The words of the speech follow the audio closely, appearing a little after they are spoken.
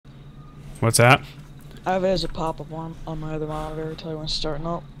What's that? I have it as a pop-up on my other monitor until when it's starting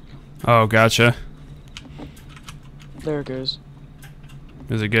up. Oh, gotcha. There it goes.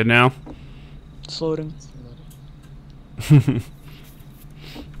 Is it good now? It's loading.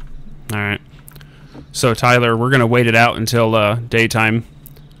 Alright. So, Tyler, we're going to wait it out until daytime.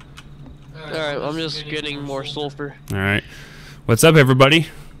 Alright, I'm just getting more sulfur. Alright. What's up, everybody?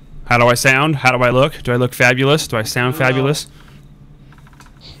 How do I sound? How do I look? Do I look fabulous? Do I sound fabulous?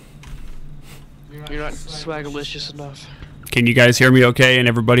 You're not swagalicious enough. Can you guys hear me okay and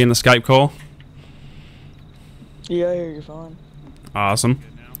everybody in the Skype call? Yeah, I hear you fine. Awesome.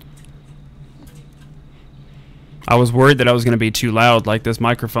 I was worried that I was going to be too loud. Like this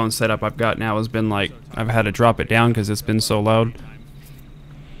microphone setup I've got now has been like, I've had to drop it down because it's been so loud.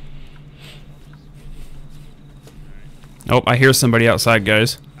 Oh, I hear somebody outside,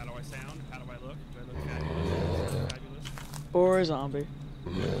 guys. How do I sound? How do I look? Do I look fabulous? Or a zombie.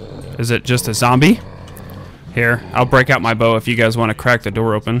 Is it just a zombie? Here, I'll break out my bow if you guys want to crack the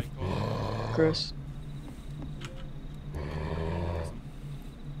door open. Chris.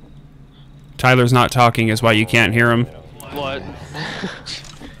 Tyler's not talking is why you can't hear him. What?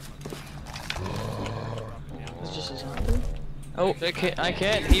 It's just a zombie. Oh, I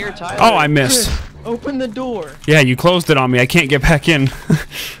can't hear Tyler. Oh, I missed. Chris, open the door. Yeah, you closed it on me. I can't get back in.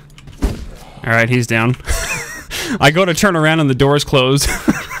 Alright, he's down. I go to turn around and the door's closed.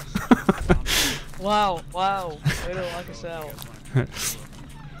 Wow, wow. Way to lock us out.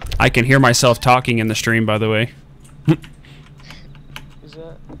 I can hear myself talking in the stream, by the way. Is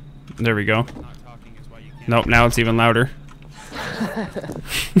that? There we go. Nope, now it's even louder.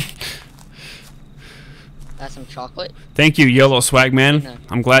 Got some chocolate? Thank you, Yellow Swagman.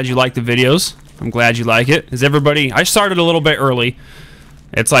 I'm glad you like the videos. I'm glad you like it. Is everybody... I started a little bit early.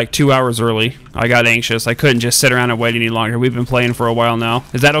 It's like 2 hours early. I got anxious. I couldn't just sit around and wait any longer. We've been playing for a while now.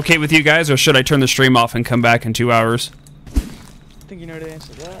 Is that okay with you guys, or should I turn the stream off and come back in 2 hours? I think you know the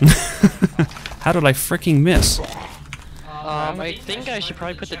answer to that. How did I freaking miss? I think I should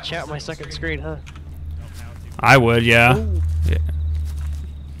probably put the chat on my second screen, huh? I would, yeah. Yeah.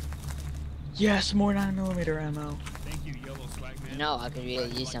 Yes, more 9mm ammo. No, I could really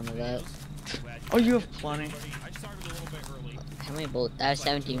use some of that. Oh, you have plenty. How many bullets? I have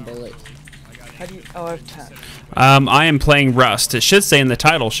 17 bullets. How do you? Oh, I have 10. I am playing Rust. It should say in the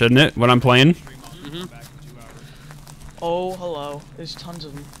title, shouldn't it? What I'm playing. Oh, hello. There's tons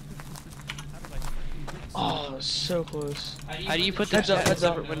of them. Oh, so close. How do you put the chat in a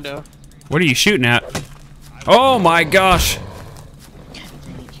separate window? What are you shooting at? Oh my gosh!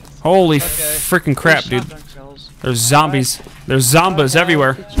 Holy freaking crap, dude! There's zombies. There's zombas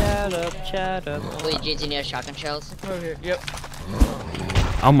everywhere. Chat up. Wait, Jason, you have shotgun shells? Oh, here. Yep.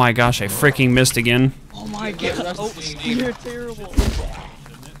 Oh my gosh, I freaking missed again. Oh my god. Oh, you're terrible.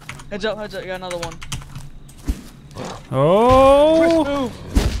 Heads up, heads up. You got another one. Oh!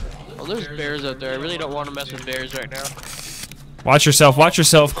 Move. Oh, there's bears out there. I really don't want to mess with bears right now. Watch yourself, watch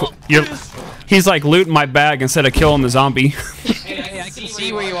yourself. He's like looting my bag instead of killing the zombie. Hey, I can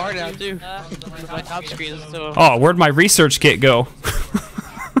see where you are now, too. My top screen is still... Oh, where'd my research kit go?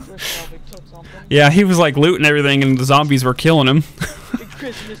 Yeah, he was like looting everything and the zombies were killing him. Hey,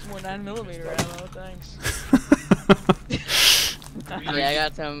 Chris, you missed more 9mm ammo, thanks. Yeah, I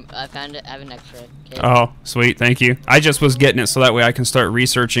got some. I found it. I have an extra kit. Oh, sweet, thank you. I just was getting it so that way I can start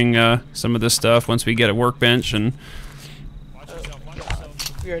researching some of this stuff once we get a workbench and...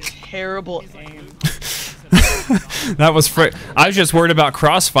 You're a terrible aim. That was I was just worried about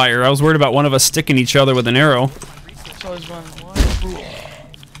crossfire. I was worried about one of us sticking each other with an arrow. So I was running what?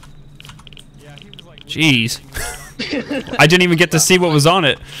 Jeez. I didn't even get to see what was on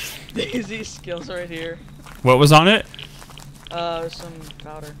it. Daisy skills right here. What was on it? Some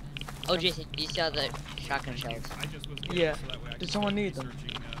powder. Oh, Jason, you saw the shotgun shells. Yeah. Did someone need them?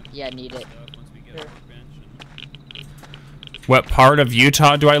 Yeah, I need it. Here. What part of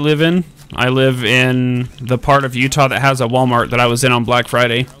Utah do I live in? I live in the part of Utah that has a Walmart that I was in on Black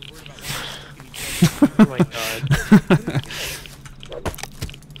Friday. Oh my god.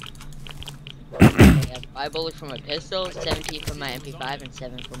 I have 5 bullets for my pistol, 17 for my MP5, and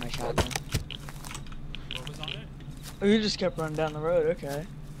 7 for my shotgun. Oh, you just kept running down the road, okay.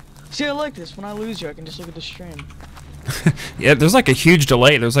 See, I like this. When I lose you, I can just look at the stream. Yeah, there's like a huge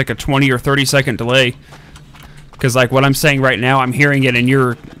delay. There's like a 20 or 30-second delay. Because like what I'm saying right now, I'm hearing it in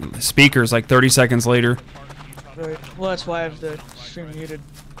your speakers like 30 seconds later. Right. Well, that's why I have the stream muted.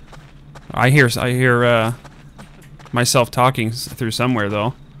 I hear myself talking through somewhere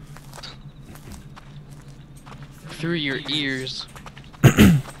though. Through your ears.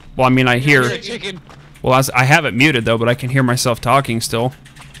 Well, I mean, I hear. Chicken. Well, I have it muted though, but I can hear myself talking still.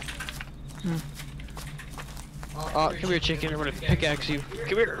 Come here, chicken. I'm gonna pickaxe you.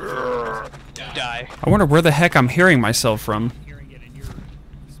 Come here. Die. I wonder where the heck I'm hearing myself from.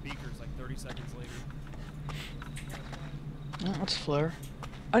 Oh, that's flare.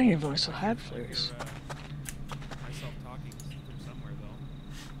 I didn't even know I still had flares.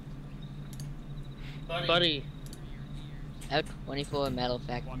 Buddy. I have 24 metal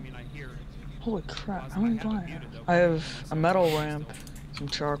fact. Holy crap, how many do I have? I have a metal ramp, some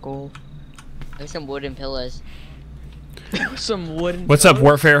charcoal, There's some wooden pillars. some wooden. What's up, pillars.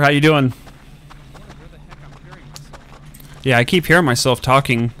 Warfare? How you doing? Yeah, I keep hearing myself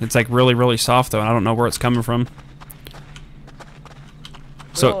talking. It's like really, really soft though, and I don't know where it's coming from.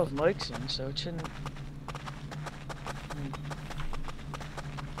 We all have mics in, so it shouldn't.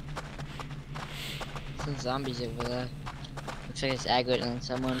 Some zombies over there. Looks like it's aggroed on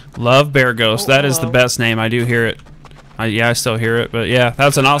someone. Love Bereghost. Oh, That is the hello. best name. I do hear it. Yeah, I still hear it, but yeah,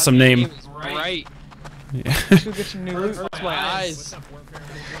 that's an awesome name. Right. We should get some new loot. Hurts my eyes.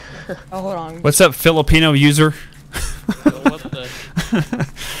 Oh, hold on. What's up, Filipino user? What the?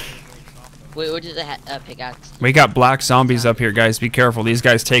 Wait, what does the pickaxe? We got black zombies up here, guys. Be careful. These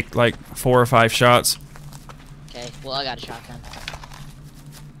guys take like 4 or 5 shots. Okay, well I got a shotgun.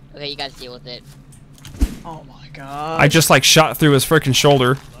 Okay, you guys deal with it. Oh my god. I just like shot through his freaking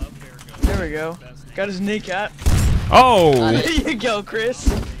shoulder. There we go. Got his kneecap. Oh! There you go, Chris.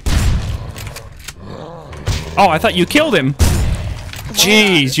 Oh, I thought you killed him.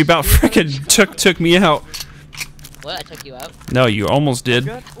 Jeez, you about freaking took me out. What? I took you out? No, you almost did.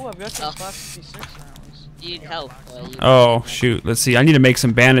 I've got some 556 rounds. Do you need help? Or you... Oh, shoot. Let's see. I need to make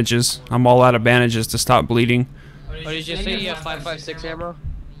some bandages. I'm all out of bandages to stop bleeding. Oh, did you say you have 5.56 ammo?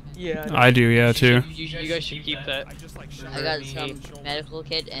 Yeah. I do, yeah, too. You guys should keep that. I got some medical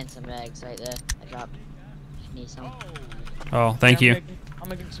kit and some bags right there. I dropped. If you need some. Oh, thank you. I'm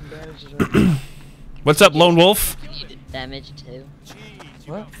making some bandages right now. What's up, Lone Wolf? Damage too.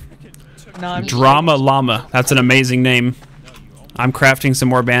 What? No, I'm Drama Llama. That's an amazing name. I'm crafting some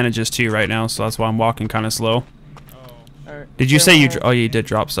more bandages too right now, so that's why I'm walking kind of slow. Alright. Did you say you... Oh, you did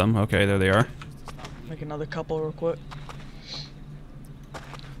drop some. Okay, there they are. Make another couple real quick.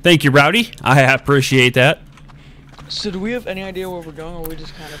 Thank you, Rowdy. I appreciate that. So do we have any idea where we're going, or are we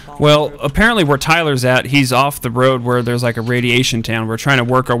just kind of following Well, through? apparently where Tyler's at, he's off the road where there's like a radiation town. We're trying to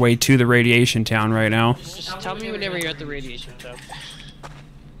work our way to the radiation town right now. Just tell me whenever you're at the radiation town.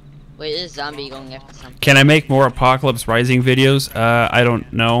 Wait, this zombie going after something. Can I make more Apocalypse Rising videos? I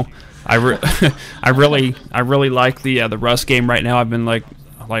don't know. I really like the Rust game right now. I've been like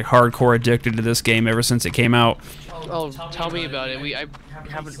hardcore addicted to this game ever since it came out. Oh, tell me about it. I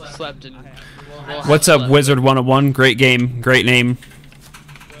haven't slept in. Well, What's up, Wizard 101? Great game, great name.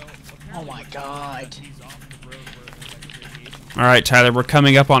 Oh my god. All right, Tyler, we're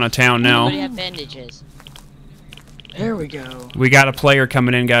coming up on a town Anybody now. have bandages? There we go. We got a player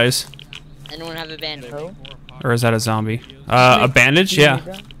coming in, guys. Anyone have a bandage? Oh. Or is that a zombie? A bandage? Yeah.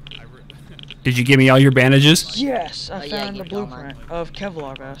 Did you give me all your bandages? Yes, I Oh, yeah, found you the found mine. blueprint of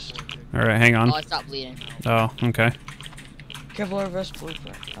Kevlar vest. All right, hang Oh, on. I stopped bleeding. Oh, okay. Kevlar vest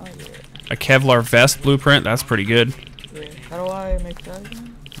blueprint. Oh yeah. A Kevlar vest blueprint. That's pretty good. Yeah. How do I make that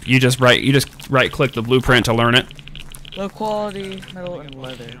again? You just right click the blueprint to learn it. Low quality metal and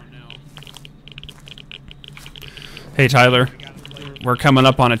leather. Hey, Tyler. We're coming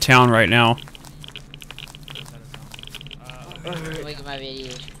up on a town right now. I'm making my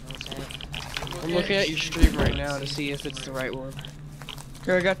radiation. I'm looking at your stream right now to see if it's the right one.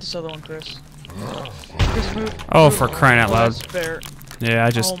 Here, I got this other one, Chris. Chris, move. Oh, move. for crying out Oh, loud. that's fair. Yeah, I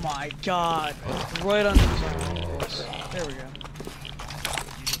just... Oh my god. Right under his armpits. There we go.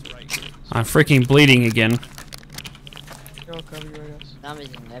 I'm freaking bleeding again. Here, I'll cover you right guys. Zombies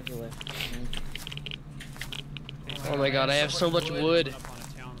are everywhere. Oh my god, I have so much wood. I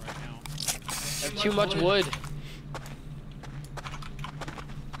have too much wood.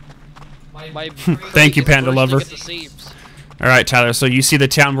 My Thank you, Panda Lover. All right, Tyler, so you see the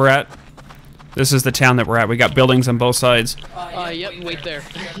town we're at? This is the town that we're at. We got buildings on both sides. Yep, wait there.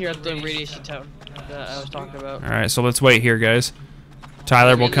 You're at the radiation town that I was talking about. All right, so let's wait here, guys.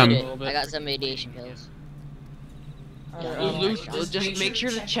 Tyler will come... I got some radiation pills. Just make sure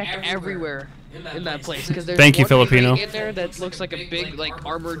to check everywhere in that place, because there's Thank you, one Filipino. crate in there that looks like a big, like,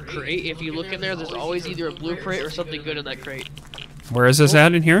 armored crate. If you look in there, there's always either a blueprint or something good in that crate. Where is this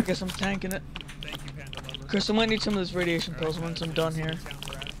at in here? I guess I'm tanking it. Chris, I might need some of those radiation pills once I'm done here.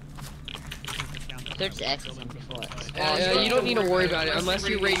 Search the access on before. You don't need to worry about it unless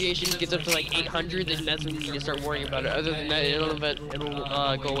your radiation gets up to like 800. Then that's when you need to start worrying about it. Other than that,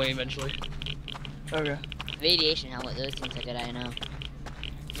 it'll go away eventually. Okay. Radiation helmet, those things are good, I know.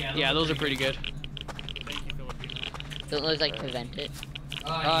 Yeah, those are pretty good. Don't those like prevent it?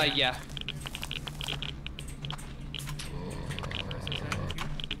 Yeah.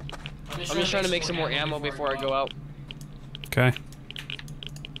 I'm just trying to make some more ammo before I go out. Okay.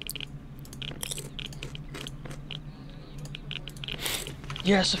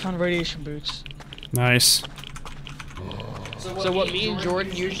 Yes, I found radiation boots. Nice. So what me and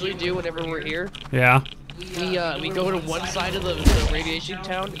Jordan usually do whenever we're here, Yeah. we go to one side of the radiation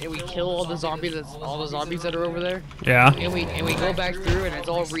town and we kill all the zombies that are over there. Yeah. And we go back through and it's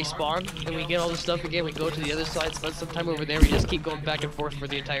all respawn and we get all the stuff again. We go to the other side, spend some time over there. We just keep going back and forth for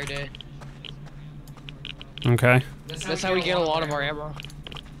the entire day. Okay. That's how we get a lot of our ammo.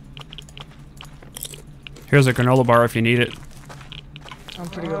 Here's a granola bar if you need it. I'm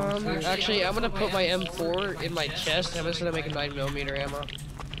pretty good. with Actually, I'm gonna put my M4 in my chest. I'm just gonna make a 9mm ammo.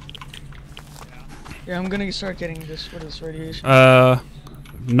 Yeah, I'm gonna start getting this. What is radiation?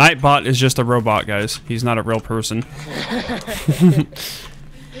 Nightbot is just a robot, guys. He's not a real person. There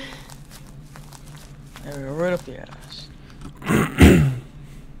we go, right up the ass.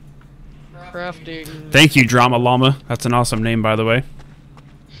 Crafting. Thank you, Drama Llama. That's an awesome name, by the way.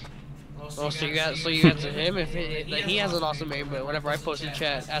 Oh, so you got to him. He has an awesome name, but whenever I post in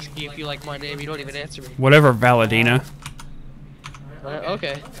chat asking you if you like my name, you don't even answer me. Whatever, Valadina.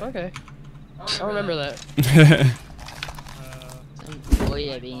 Okay. I'll remember that. Some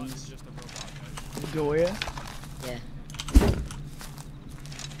Goya beans. Goya? Yeah.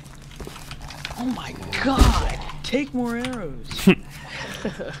 Oh my god! Take more arrows.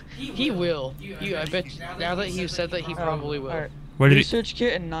 He will. I bet. Now that you said that, he probably will. Alright. What did Research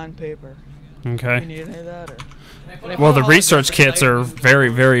kit and non-paper. You Okay. need any of that, or? Well, the research kits are very,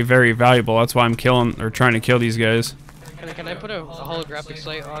 very, very valuable. That's why I'm killing or trying to kill these guys. Can I put a holographic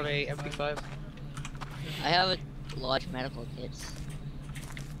sight on a MP5? I have a large medical kits.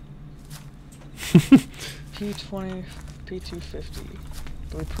 P20, P250.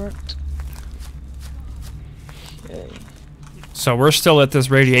 Blueprint. Okay. So we're still at this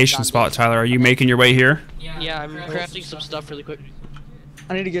radiation spot, Tyler. Are you making your way here? Yeah, I'm crafting some stuff really quick.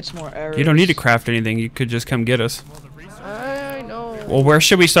 I need to get some more arrows. You don't need to craft anything. You could just come get us. I know. Well, where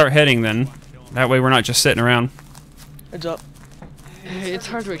should we start heading then? That way we're not just sitting around. Heads up. It's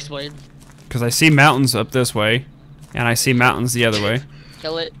hard to explain. Because I see mountains up this way, and I see mountains the other way.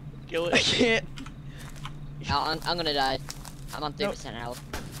 Kill it. I can't. I'm gonna die. I'm on 3% health.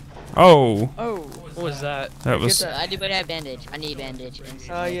 Oh, Oh. What was that? that was... that. I do but have bandage. I need bandage.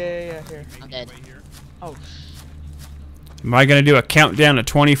 Oh, yeah, here. I'm dead. Oh, Am I going to do a countdown to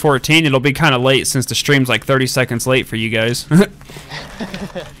 2014? It'll be kind of late since the stream's like 30 seconds late for you guys.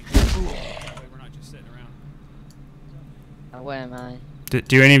 Where am I?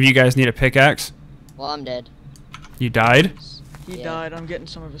 Do any of you guys need a pickaxe? Well, I'm dead. You died? he Yeah. died. I'm getting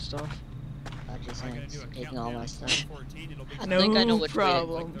some of his stuff. I'm just taking all my stuff. I No think I know which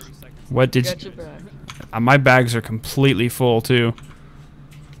problem. What did Got you... your back. My bags are completely full too.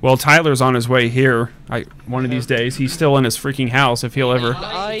 Well, Tyler's on his way here. One of these days, he's still in his freaking house if he'll ever...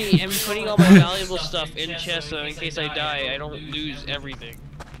 I am putting all my valuable stuff in chests so in case I die, I don't lose everything.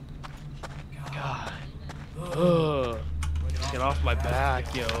 God. Ugh. Get off my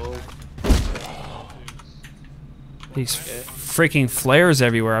back, yo. These freaking flares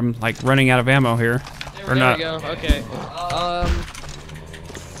everywhere. I'm like running out of ammo here. Or There not. we go. Okay.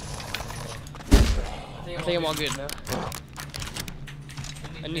 I think I'm all good now.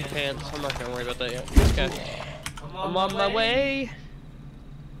 I need pants. I'm not gonna worry about that yet. Okay. I'm on my way.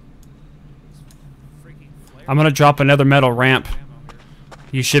 I'm gonna drop another metal ramp.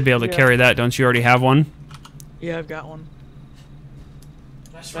 You should be able to Yeah. carry that. Don't you already have one? Yeah, I've got one.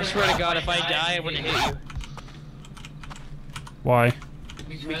 I swear to God, if I die, I wouldn't hit you. Why?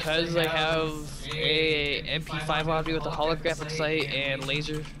 Because I have a MP5 on me with a holographic sight and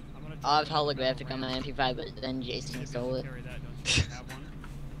laser. I have holographic on my MP5, but then Jason stole it.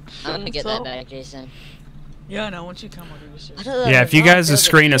 I'm gonna get that back, Jason. Yeah, I know. Once you come, I'll do research. I thought that Yeah, was if you not guys' for the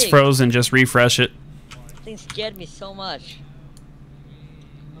screen is pig. frozen, just refresh it. That thing scared me so much.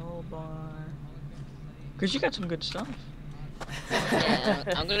 No bar. Cause you got some good stuff. Yeah,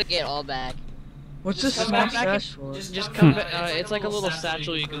 I'm gonna get all back. What's this Just small come back stash for? Just come back. It's like a little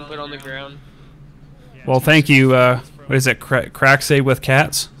satchel you can put on the ground. Well, thank you. What is it? Craxay with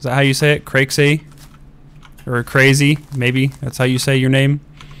cats? Is that how you say it? Craxay? Or crazy? Maybe that's how you say your name.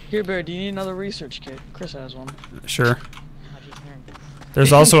 Here, Bear. Do you need another research kit? Chris has one. Sure.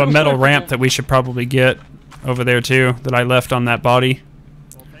 There's also a metal ramp that we should probably get over there too that I left on that body.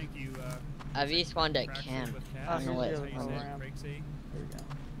 I respawned at camp. I don't know what. Here's the other ramp. There we go.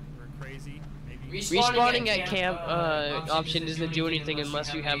 Respawning at camp option doesn't do anything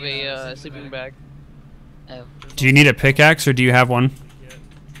unless you have a sleeping bag. Oh. Do you need a pickaxe or do you have one?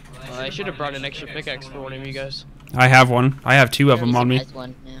 I should have brought an extra pickaxe for one of you guys. I have one. I have 2 of them on me. Has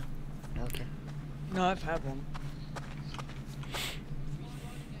one now. Okay. No, I've had one.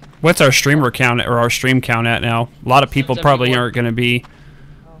 What's our streamer count or our stream count at now? A lot of people probably 71. aren't going to be.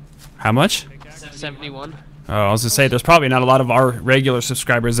 How much? 71. Oh, I was going to say, there's probably not a lot of our regular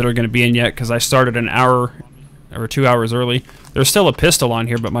subscribers that are going to be in yet because I started an hour or 2 hours early. There's still a pistol on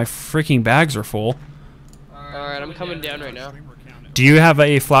here, but my freaking bags are full. Alright, I'm coming down right now. Do you have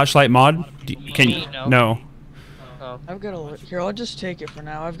a flashlight mod? Can you? No. Oh. I've got a. Here, I'll just take it for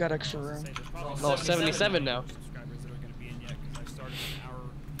now. I've got extra room. Oh, 77 now.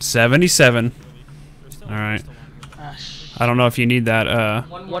 77. Alright. I don't know if you need that.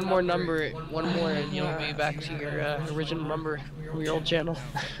 One more number, one more, and you'll be back to your original number from your old channel.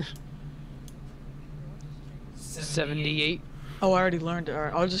 78. Oh, I already learned it.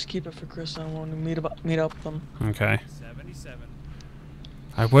 Alright, I'll just keep it for Chris and when we meet up with them. Okay.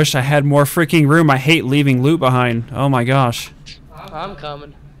 I wish I had more freaking room. I hate leaving loot behind. Oh my gosh. I'm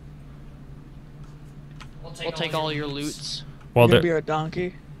coming. We'll take all your loots. Well, You're gonna be our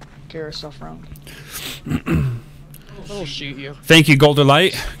donkey. Carry our stuff around. We'll shoot you. thank you,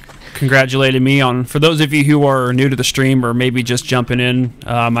 Golderlight. Congratulated me on. For those of you who are new to the stream or maybe just jumping in,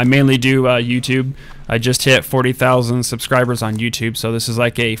 I mainly do YouTube. I just hit 40,000 subscribers on YouTube, so this is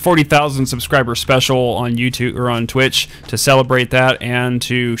like a 40,000 subscriber special on YouTube or on Twitch to celebrate that and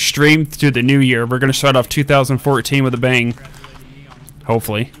to stream through the new year. We're going to start off 2014 with a bang.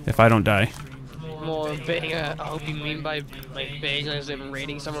 Hopefully, if I don't die. Well, bang, I hope you mean by bang as in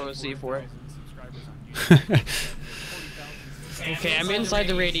rating someone with C4. Okay, I'm inside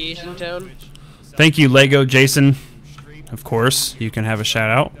the radiation town. Thank you, Lego Jason. Of course, you can have a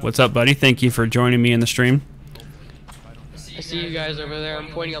shout out. What's up, buddy? Thank you for joining me in the stream. I see you guys over there. I'm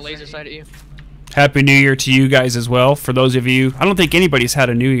pointing a laser sight at you. Happy New Year to you guys as well. For those of you, I don't think anybody's had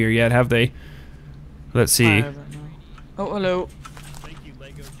a New Year yet, have they? Let's see. I haven't, no. Oh, hello.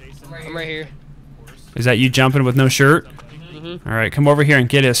 I'm right here. Is that you jumping with no shirt? Mm-hmm. All right, come over here and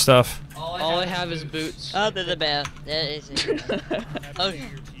get his stuff. All I have is boots. Oh, there's a bear. That is it. Oh,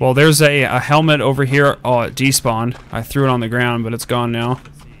 Well, there's a helmet over here. Oh, it despawned. I threw it on the ground, but it's gone now.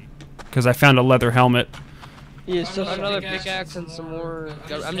 Because I found a leather helmet. Yeah, so Another pickaxe and some more.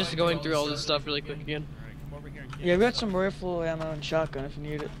 I'm just going through all this stuff really quick again. yeah, we got some rifle ammo and shotgun if you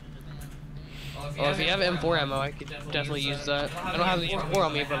need it. Well, if you have M4 ammo, I could definitely use that. I don't have the M4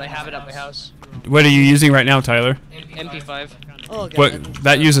 on me, but I have it at my house. What are you using right now, Tyler? MP5. oh God. What?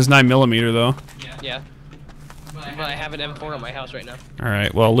 That uses 9mm though. Yeah. But I have an M4 at my house right now. All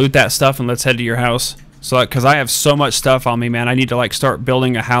right. Well, loot that stuff and let's head to your house. So, because I have so much stuff on me, man, I need to like start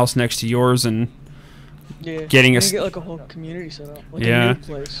building a house next to yours and Yeah. Getting we a need to get like a whole community set up. Like Yeah. a new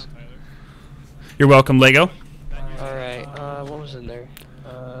place. You're welcome, Lego. Alright, what was in there?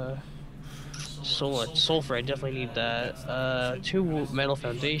 Sulfur, I definitely need that. 2 metal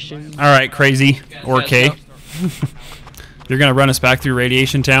foundations. All right, crazy or K. You're gonna run us back through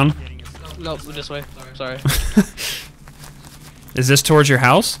Radiation Town. Nope, this way. Sorry. Is this towards your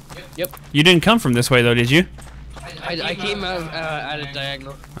house? Yep. You didn't come from this way though, did you? I came out at a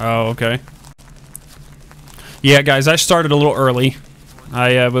diagonal. Oh, okay. Yeah, guys, I started a little early.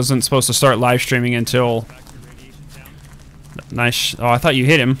 I wasn't supposed to start live streaming until. Nice. Oh, I thought you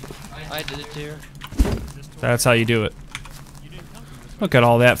hit him. I did it too. That's how you do it. Look at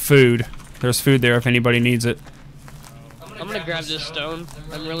all that food. There's food there if anybody needs it. I'm gonna grab this stone.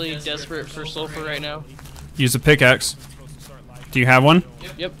 I'm really desperate for sulfur right now. Use a pickaxe. Do you have one?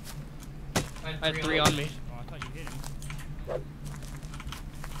 Yep. I have 3 on me.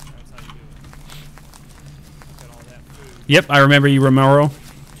 Yep, I remember you, Romero.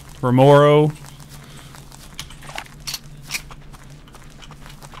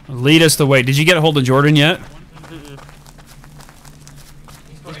 Lead us the way. Did you get a hold of Jordan yet?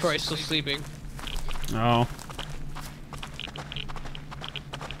 He's probably still sleeping. Oh.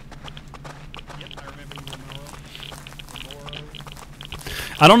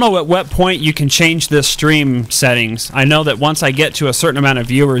 I don't know at what point you can change this stream settings. I know that once I get to a certain amount of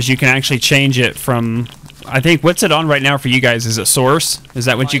viewers, you can actually change it from... I think, what's it on right now for you guys? Is it source? Is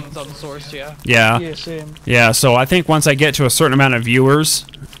that what you... Mine's on source, yeah. Yeah. Yeah, same. Yeah, so I think once I get to a certain amount of viewers,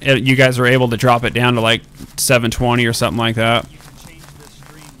 you guys are able to drop it down to like 720 or something like that. I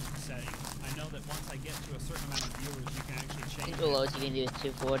think the lowest you can do is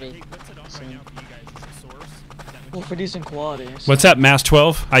 240. Well, for decent quality. So. What's up, Mass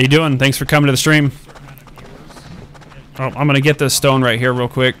 12? How you doing? Thanks for coming to the stream. Oh, I'm gonna get this stone right here real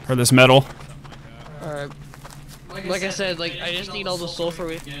quick, or this metal. Like I said, like I just need all the sulfur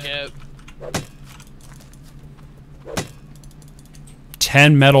we can get.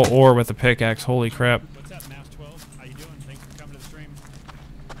 10 metal ore with a pickaxe. Holy crap. What's up, Mass 12? How you doing? Thanks for coming to the stream.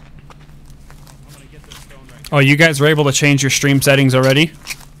 I'm gonna get this stone right Oh, you guys were able to change your stream settings already?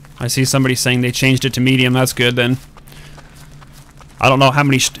 I see somebody saying they changed it to medium. That's good then. I don't know how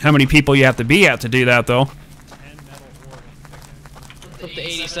many people you have to be at to do that though. 10 metal ore with Up to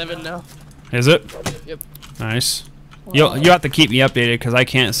 87 now. Is it? Yep. Nice. You'll have to keep me updated because I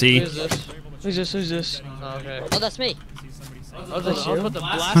can't see. Who's this? Who's this? Who's this? Oh, okay. Oh, that's me. Oh, that's you. About to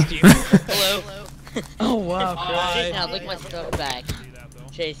blast you. Hello. Oh wow, crap. Jason, I'll look my stuff back.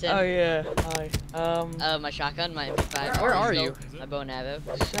 Jason. Oh yeah. Hi. My shotgun, my MP5. Where are you? My bow and arrow.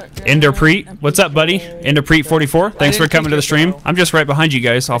 Shotgun, Enderpreet, what's up, buddy? Enderpreet 44. Thanks for didn't coming to the take it, stream. though. I'm just right behind you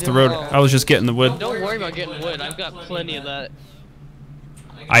guys off the road. I was just getting the wood. Don't worry about getting wood. I've got plenty of that.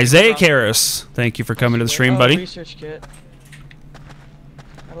 Isaiah Karras, thank you for coming to the stream, Oh, buddy. Research kit.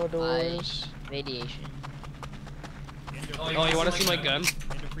 Auto doors. Radiation. Oh, you want to see my gun?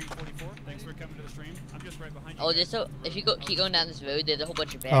 Enderpreet 44. Thanks for coming to the stream. I'm just right behind you. Oh, just so if you keep going down this road, there's a whole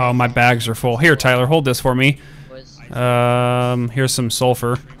bunch of bags. Oh, my bags are full. Here, Tyler, hold this for me. Here's some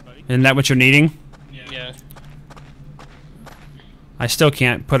sulfur. Isn't that what you're needing? Yeah. I still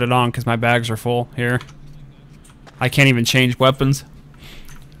can't put it on because my bags are full. Here. I can't even change weapons.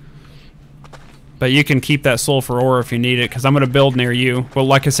 But you can keep that sulfur ore if you need it because I'm going to build near you. Well,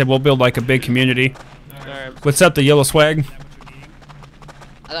 like I said, we'll build like a big community. Alright. What's up, the yellow swag?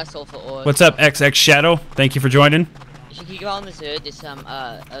 I got sulfur ore. What's up, XX Shadow? Thank you for joining. If you keep on this road, there's some,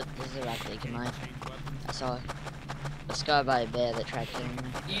 there's a rat lake in mine. I saw a scar by a bear that tried killing me.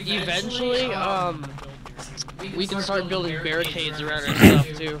 Eventually, we can start building barricades around our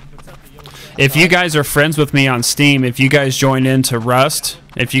stuff too. If you guys are friends with me on Steam, if you guys join into Rust,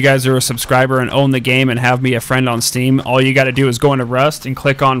 if you guys are a subscriber and own the game and have me a friend on Steam, all you got to do is go into Rust and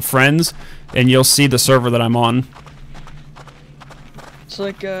click on Friends, and you'll see the server that I'm on. It's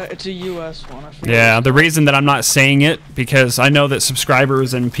like it's a US one. I feel. Yeah, the reason that I'm not saying it, because I know that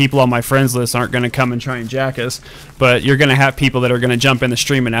subscribers and people on my friends list aren't going to come and try and jack us, but you're going to have people that are going to jump in the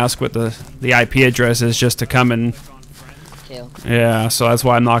stream and ask what the IP address is just to come and... Kill. Yeah, so that's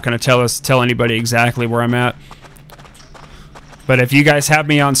why I'm not going to tell anybody exactly where I'm at. But if you guys have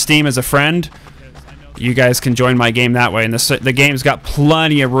me on Steam as a friend, you guys can join my game that way. And the game's got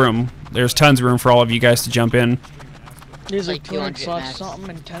plenty of room. There's tons of room for all of you guys to jump in. There's like Like 200 200 slots max. something,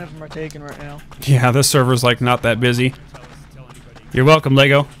 and 10 of them are taken right now. Yeah, this server's like not that busy. You're welcome,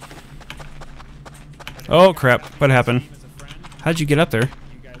 Lego. Oh crap, what happened? How'd you get up there?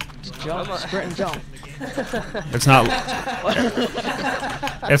 Just jump, sprint and jump. It's not...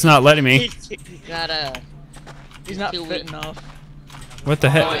 It's not letting me. He's not Too fit weak. enough. What the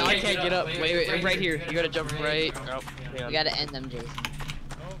Oh, heck? I can't get up. Wait, right here. You gotta jump right. Oh, yeah. You gotta end them, Jason.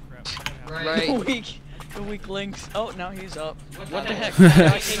 The Right. weak links. Oh, now he's up. What the heck? Now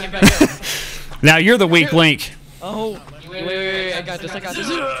I can't get back up. Now you're the weak link. Oh, Wait, I got this.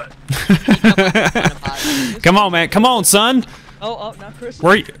 Come on, man. Come on, son. oh, now Chris.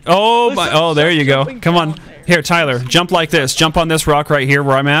 Where you, oh my, Listen, oh, there you go. jumping Come on. down there. Here, Tyler, jump like this. Jump on this rock right here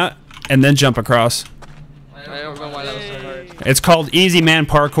where I'm at, and then jump across. I don't know why that was so hard. It's called Easy Man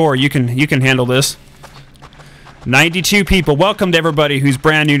Parkour. You can handle this. 92 people. Welcome to everybody who's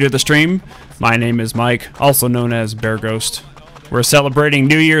brand new to the stream. My name is Mike, also known as Bereghost. We're celebrating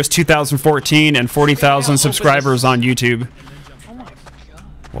New Year's 2014 and 40,000 subscribers on YouTube. Oh my god.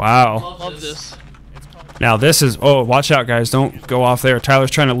 Wow. Love this. Now this is, oh, watch out guys, don't go off there.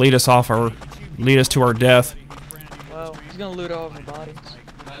 Tyler's trying to lead us to our death. Wow, he's gonna loot all of our bodies.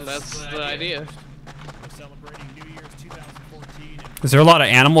 That's the idea. Is there a lot of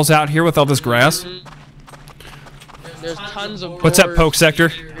animals out here with all this grass? There's tons of. What's up, boars, Poke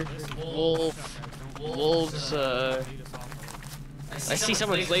Sector? Wolves. I see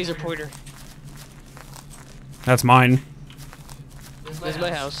someone's laser pointer. That's mine. This is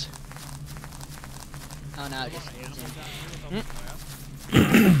my house. Oh no, just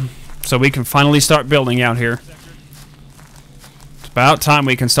So we can finally start building out here. It's about time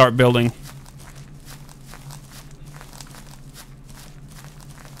we can start building.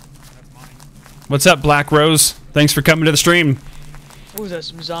 What's up, Black Rose? Thanks for coming to the stream. What was that?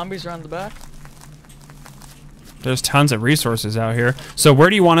 Some zombies around the back? There's tons of resources out here. So where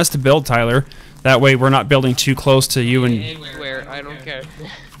do you want us to build, Tyler? That way we're not building too close to you and... Anywhere, I don't care.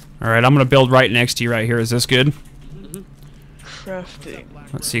 Alright, I'm going to build right next to you right here. Is this good? Crafting.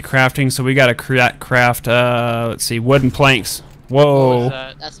 Let's see, crafting. So we got to craft, let's see, wooden planks. What Whoa. was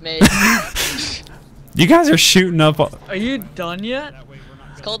that? that's me. You guys are shooting up... Are you done yet?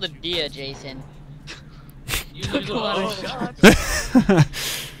 It's called a deer, Jason. Took a lot of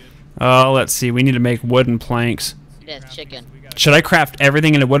shots. Oh, let's see. We need to make wooden planks. Yeah, chicken. Should I craft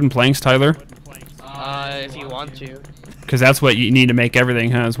everything into wooden planks, Tyler? If you want to. Because that's what you need to make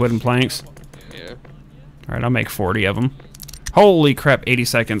everything, huh? Is wooden planks. Yeah. Alright, I'll make 40 of them. Holy crap, 80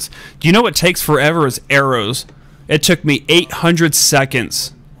 seconds. Do you know what takes forever is arrows? It took me 800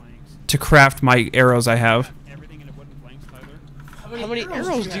 seconds to craft my arrows I have. How many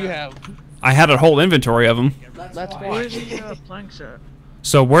arrows do you have? I had a whole inventory of them. That's Where's why. the planks at?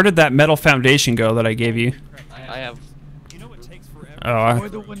 So where did that metal foundation go that I gave you? I have.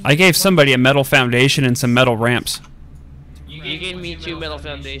 Oh, I gave somebody a metal foundation and some metal ramps. You gave me 2 metal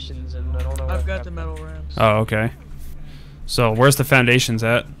foundations, and I don't know. I've got the metal ramps. Oh, okay. So where's the foundations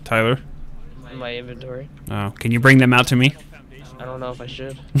at, Tyler? in my inventory. Oh, can you bring them out to me? I don't know if I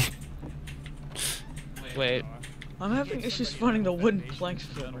should. Wait. I'm having issues finding the wooden planks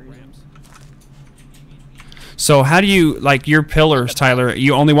for some reason. So how do you, like your pillars, Tyler,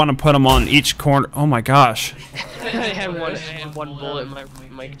 you only want to put them on each corner? Oh my gosh. I had one bullet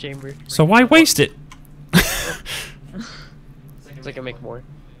in my chamber. So why waste it? So I can make more.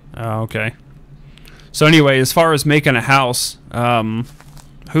 Oh, okay. So anyway, as far as making a house,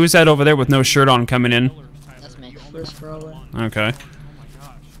 who's that over there with no shirt on coming in? That's me. Chris, probably. Okay.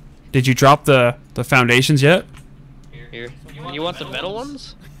 Did you drop the foundations yet? Here. You want the metal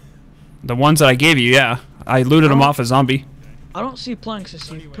ones? The ones that I gave you, yeah. I looted them off a zombie. I don't see planks. I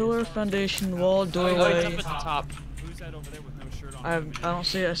see pillar, foundation, wall, Oh, it's doorway. up at the top. I don't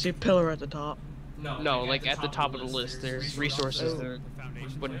see it. I see pillar at the top. No, like at the top of the list. There's resources there.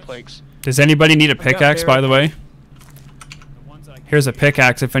 Wooden planks. Does anybody need a got pickaxe, by the way? Here's a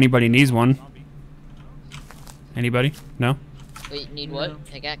pickaxe if anybody needs one. Anybody? No? Wait, need what?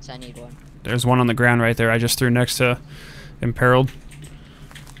 Pickaxe? I need one. There's one on the ground right there. I just threw next to Imperiled.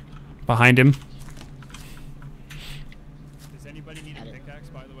 Behind him. Does anybody need a pickaxe,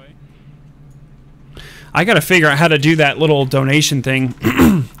 by the way? I gotta figure out how to do that little donation thing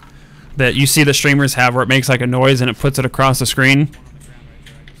that you see the streamers have where it makes like a noise and it puts it across the screen.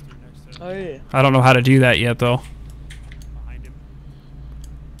 Oh yeah. I don't know how to do that yet though.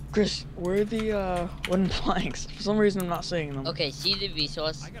 Chris, where are the wooden planks? For some reason, I'm not seeing them. Okay, see the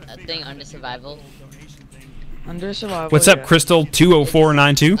resource thing under survival? Under survival. What's up, yeah. Crystal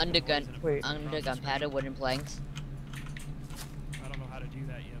 20492? Wait. Under gunpowder, wooden planks. I don't know how to do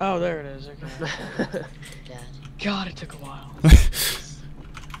that yet. Oh, there it is. Okay. God. God, it took a while.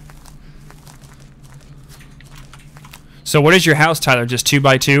 So what is your house, Tyler? Just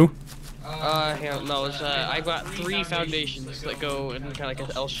 2x2? Hell no, it's, I got 3 foundations that go in kind of like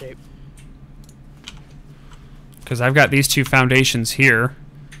an L shape. Because I've got these 2 foundations here.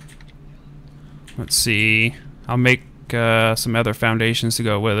 Let's see. I'll make some other foundations to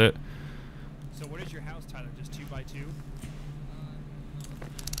go with it. So what is your house, Tyler? Just 2x2?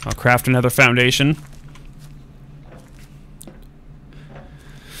 I'll craft another foundation.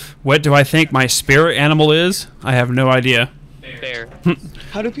 What do I think my spirit animal is? I have no idea. Bear.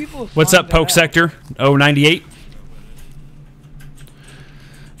 How do people? What's find up, Poke that? Sector 098?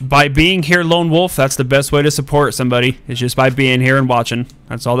 By being here, Lone Wolf, that's the best way to support somebody. Is just by being here and watching.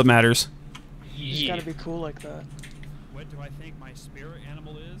 That's all that matters. It's gotta be cool like that. What do I think my spirit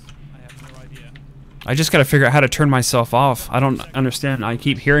animal is? I have no idea. I just gotta figure out how to turn myself off. I don't understand. I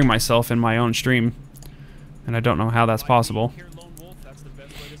keep hearing myself in my own stream, and I don't know how that's possible. Here, Lone Wolf, that's the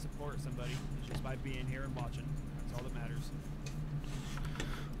best way to support somebody. Is just by being here and watching. That's all that matters.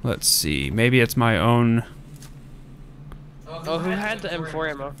 Let's see. Maybe it's my own. Oh, who had the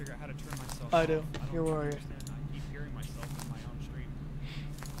M4 ammo? Figure out how to turn myself I off. do. I don't You're worried. understand. I keep hearing myself in my own stream.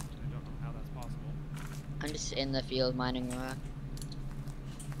 I don't know how that's possible. I'm just in the field mining rock.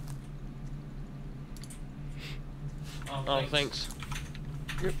 Oh, thanks.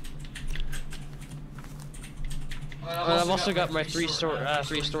 I've also got my 3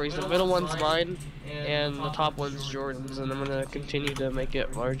 stories. The middle one's mine, and the top one's Jordan's, and I'm gonna continue to make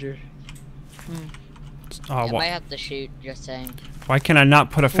it larger. Oh, I might have to shoot, just saying. why can I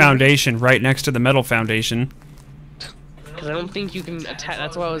not put a foundation right next to the metal foundation? Because I don't think you can attach.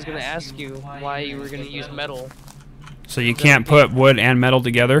 That's why I was gonna ask you why you were gonna use metal. So you can't put wood and metal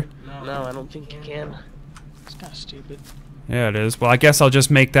together? No, I don't think you can. It's kind of stupid. Yeah, it is. Well, I guess I'll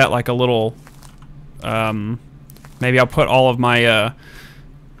just make that like a little. Maybe I'll put all of my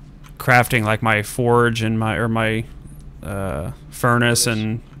crafting, like my forge and my furnace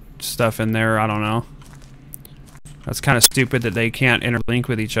and stuff in there. I don't know. That's kind of stupid that they can't interlink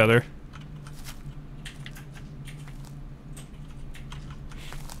with each other.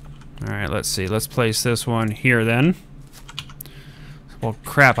 Alright, let's see. Let's place this one here then. Well,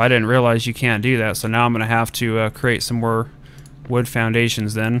 crap, I didn't realize you can't do that, so now I'm going to have to create some more wood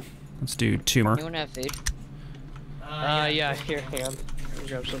foundations then. Let's do 2 more. Anyone have food? Yeah, here, hang on. I'll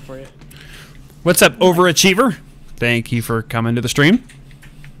grab some for you. What's up, Overachiever? Thank you for coming to the stream.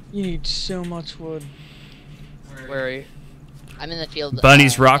 You need so much wood. Where are you? I'm in the field.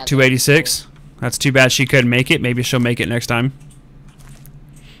 Bunny's Rock at the 286. That's too bad she couldn't make it. Maybe she'll make it next time.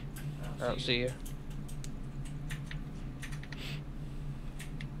 I don't see you.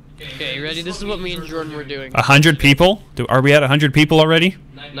 Okay, you ready? This is what me and Jordan were doing. 100 people? Are we at 100 people already?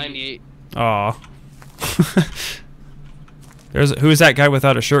 98. Aw. Who's that guy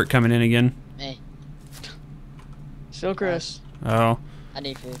without a shirt coming in again? Me. Still Chris. Oh. I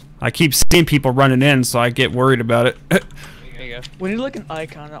need food. I keep seeing people running in, so I get worried about it. There you go. We need like an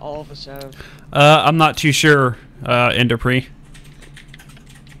icon that all of us have. I'm not too sure, Enderpree.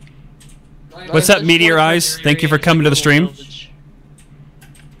 What's up, Meteor Eyes? Thank you for coming to the stream.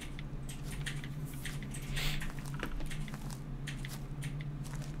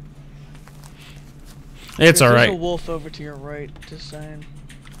 It's There's alright. a wolf over to your right, just saying.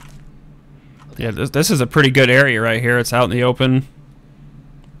 Yeah, this is a pretty good area right here. It's out in the open.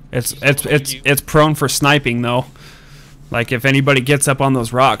 It's prone for sniping though. Like if anybody gets up on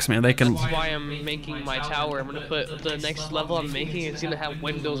those rocks, man, they can. That's why I'm making my tower. I'm gonna put the next level I'm making. It's gonna have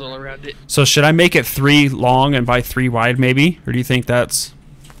windows all around it. So should I make it 3 long and by 3 wide, maybe? Or do you think that's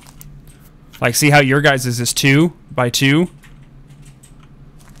like, see how your guys is 2 by 2?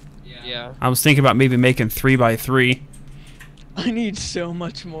 Yeah. I was thinking about maybe making 3 by 3. I need so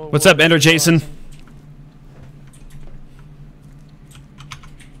much more. What's wood. up, Ender Jason? Awesome.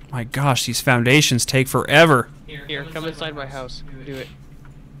 My gosh, these foundations take forever. Here, come inside my house. Do it.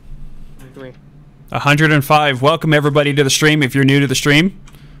 Come here. 105. Welcome everybody to the stream. If you're new to the stream,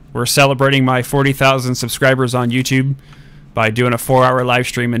 we're celebrating my 40,000 subscribers on YouTube by doing a 4-hour live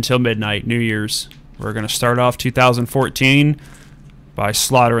stream until midnight, New Year's. We're going to start off 2014 by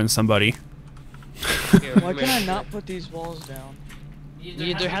slaughtering somebody. Here, Why come can I here. not put these walls down?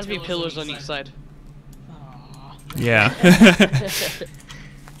 There has to be pillars on each side. Aw. Yeah.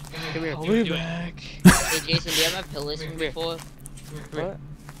 Come here. I'll Do be it. back. Hey Jason, do you have my pillars from before? What?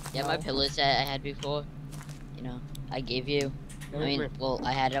 Yeah, my pillars that I had before. You know, I gave you. I mean, well,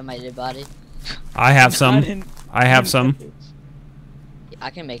 I had it on my dead body. I have some. didn't- I have didn't some. get this. I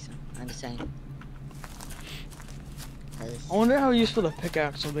can make some. I'm just saying. 'Cause- I wonder how useful the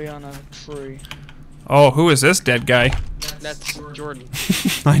pickaxe will be on a tree. Oh, who is this dead guy? That's Jordan.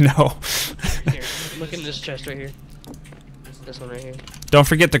 I know. Here, look in this chest right here. This one right here. Don't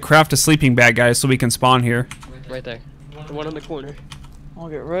forget to craft a sleeping bag, guys, so we can spawn here. Right there. The one in the corner. I'll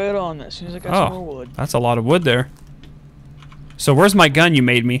get right on this as soon as I got Oh. some more wood. That's a lot of wood there. So where's my gun you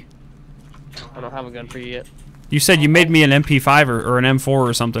made me? I don't have a gun for you yet. You said you made me an MP5 or an M4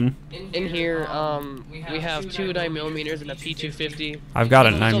 or something. In here, we have 2 9mm and a P250. I've got a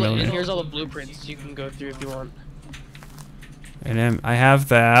And 9mm. here's all the blueprints you can go through if you want. And I have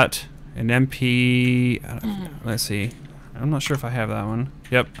that. An MP. Let's see. I'm not sure if I have that one.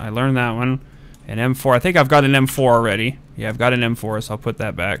 Yep, I learned that one. An M4. I think I've got an M4 already. Yeah, I've got an M4, so I'll put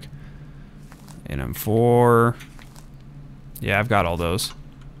that back. An M4. Yeah, I've got all those.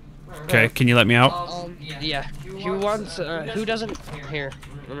 Okay, can you let me out? Yeah. Who wants? Who doesn't? Here,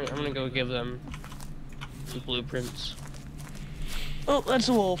 I'm gonna go give them some blueprints. Oh, that's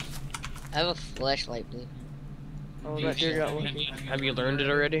a wolf. I have a flashlight blue. Oh, that deer got lucky. Have you learned it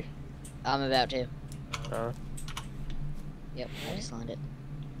already? I'm about to. Uh, Yep, I just learned it.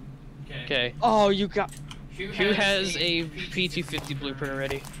 okay. Oh, you got. Who has a P250 blueprint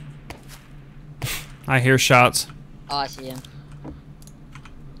already? I hear shots. Oh, I see him.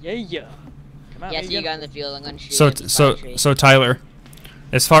 Yeah. Come out, Yeah, I see you Megan. guy in the field. I'm gonna shoot So him. He's by the tree. so Tyler,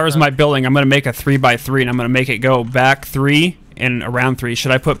 as far as my building, I'm gonna make a 3x3 and I'm gonna make it go back 3 and around 3.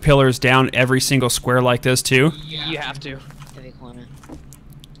 Should I put pillars down every single square like this too? You have to. Every corner.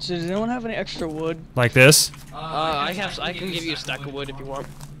 So does anyone have any extra wood? Like this? I can give you a stack of wood if you want.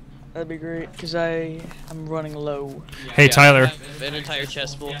 That'd be great, cause I'm running low. Hey, Tyler. I have an entire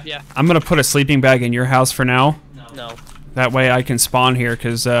chest full. Yeah. I'm gonna put a sleeping bag in your house for now. No. That way I can spawn here,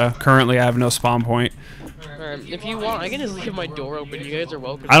 because currently I have no spawn point. If you want, I can just leave my door open. You guys are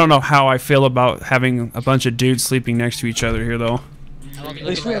welcome. I don't know how I feel about having a bunch of dudes sleeping next to each other here, though. At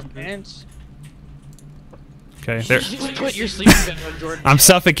least we have pants. Okay, there. Just put your sleeping bag on, Jordan. I'm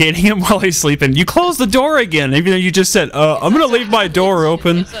suffocating him while he's sleeping. You closed the door again, even though you just said, I'm gonna leave my door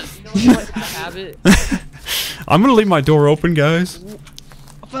open. You know what? Have it. I'm gonna leave my door open, guys.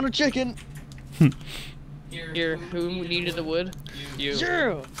 I found a chicken. Here, who needed the wood? You.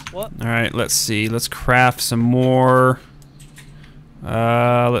 Zero. What? Alright, let's see. Let's craft some more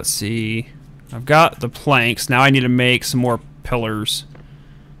Let's see. I've got the planks. Now I need to make some more pillars.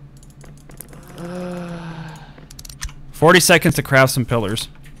 40 seconds to craft some pillars.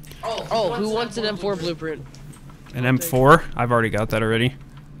 Oh, who wants an M4 blueprint? An M4? I've already got that already.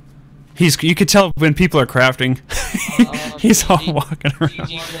 You could tell when people are crafting. He's all walking around.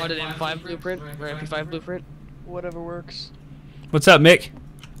 Do you want an M5 blueprint or MP5 blueprint? Whatever works. What's up, Mick?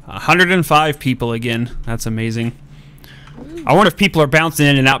 105 people again. That's amazing. I wonder if people are bouncing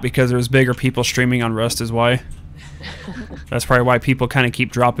in and out because there's bigger people streaming on Rust is why. That's probably why people kind of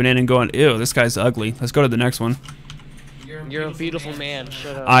keep dropping in and going, ew, this guy's ugly. Let's go to the next one. You're a beautiful man.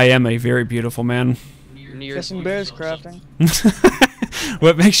 Shut up. I am a very beautiful man. Guessing Bear's crafting.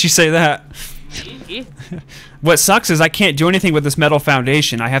 What makes you say that? What sucks is I can't do anything with this metal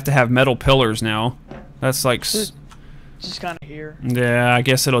foundation. I have to have metal pillars now. That's like... Just kind of here. Yeah, I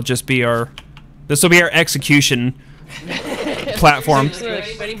guess it'll just be our... This will be our execution platform.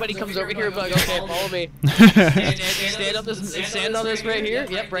 If anybody comes over here, be like, okay, follow me. Stand on this right here.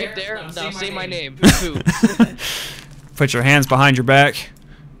 Yep, right there. Now say my name. Who? Put your hands behind your back.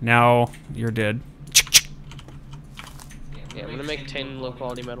 Now you're dead. Yeah, I'm gonna make 10 low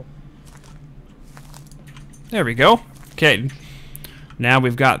quality metal. There we go. Okay. Now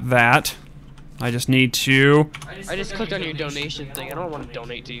we've got that. I just need to... I just clicked on your donation thing. I don't want to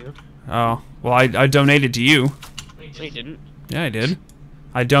donate to you. Oh, well, I donated to you. No, you didn't. Yeah, I did.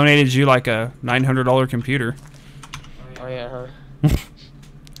 I donated you like a $900 computer. Oh, yeah, huh?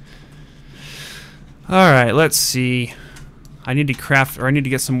 Alright, let's see. I need to craft, or I need to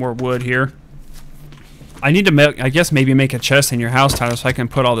get some more wood here. I need to make, I guess maybe make a chest in your house, Tyler, so I can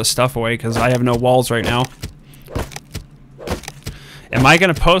put all this stuff away, because I have no walls right now. Am I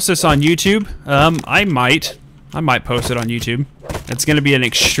going to post this on YouTube? I might. I might post it on YouTube. It's going to be an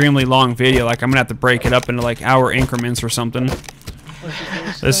extremely long video. Like, I'm going to have to break it up into, like, hour increments or something.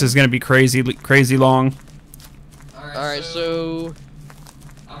 This is going to be crazy long. Alright, so...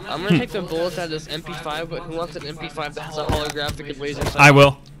 I'm going to take the bullets out of this MP5, but who wants an MP5 that has a holographic and laser sight? I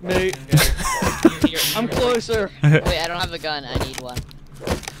will. Mate. I'm closer. Wait, I don't have a gun. I need one.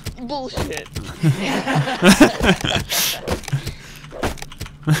 Bullshit.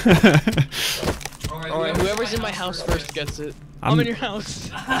 Alright, whoever's in my house first gets it. I'm in your house.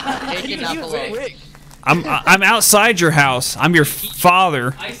 Take it up below. I'm outside your house. I'm your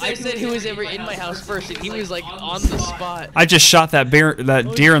father. I said who was ever in my house first, and he was like on the spot. I just shot that deer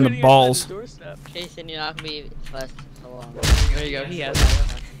in the balls. Jason, you're not gonna be first so long. There you go, he has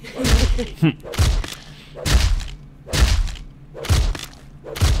it.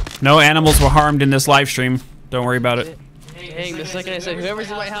 No animals were harmed in this live stream. Don't worry about it. Dang, the second I said whoever's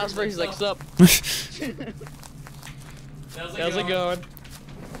in my house first, he's like, sup? How's it going?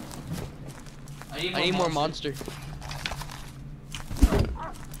 I need more monster.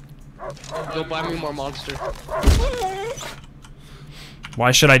 Go buy me more monster.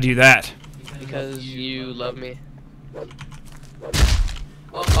 Why should I do that? Because you love me.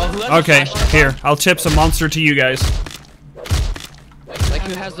 Oh, who has Okay, a flashlight? here. I'll tip some monster to you guys. Like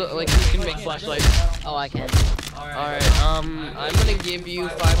who has the who can make flashlights? Oh, I can. Alright, I'm gonna give you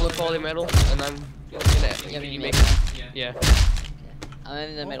 5 low quality metal, and I'm gonna you make yeah. I'm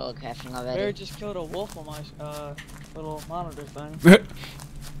in the middle of crafting already. Bear just killed a wolf on my little monitor thing.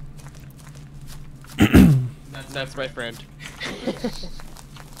 That's my friend.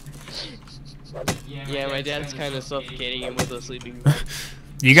 Yeah, my dad's kind of suffocating him with a sleeping bag.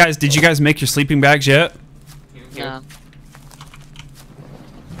 Did you guys make your sleeping bags yet? No.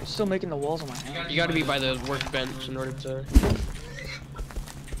 I'm still making the walls on my hand. You gotta be by the workbench in order to...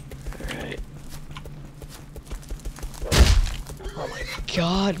 Alright. Oh my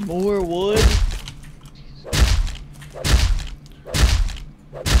god, more wood?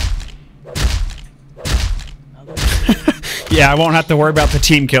 Yeah, I won't have to worry about the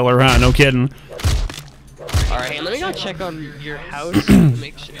team killer, huh? No kidding. Alright, let me go check on your house to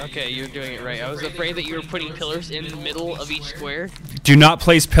make sure. Okay, you're doing it right. I was afraid that you were putting pillars in the middle of each square. Do not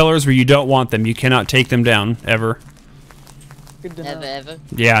place pillars where you don't want them. You cannot take them down, ever. Good to Never know. ever.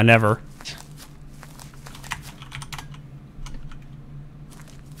 Yeah, never.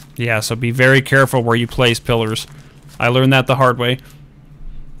 Yeah, so be very careful where you place pillars. I learned that the hard way.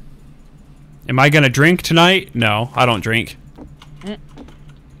 Am I gonna drink tonight? No, I don't drink.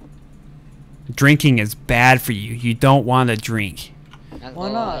 Drinking is bad for you. You don't want to drink.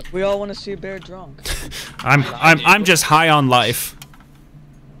 Why not? We all want to see a bear drunk. I'm just high on life.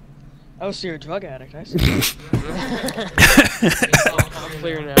 Oh, so you're a drug addict, I see. I'm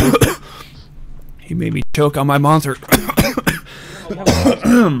clear now. He made me choke on my monster.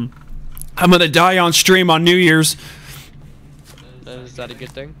 I'm gonna die on stream on New Year's. That Is that a good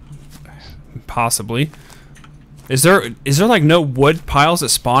thing? Possibly. Is there like no wood piles that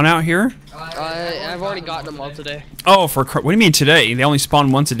spawn out here? I've already gotten them all today. Oh, what do you mean today? They only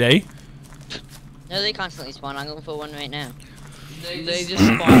spawn once a day? No, they constantly spawn. I'm going for one right now. They just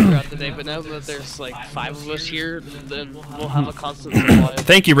spawn throughout the day, but now that there's like 5 of us here, then we'll have a constant supply.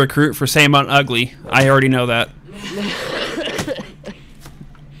 Thank you, Recruit, for saying I'm ugly. I already know that.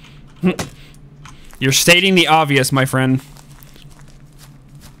 You're stating the obvious, my friend.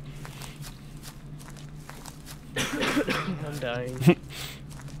 I'm dying.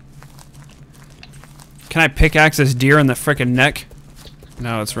 Can I pickaxe this deer in the frickin' neck?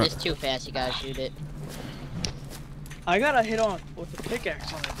 No, it's right. It's too fast. You gotta shoot it. I got a hit on with the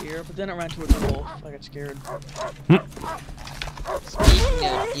pickaxe on the deer, but then it ran towards the wolf. I got scared. Speaking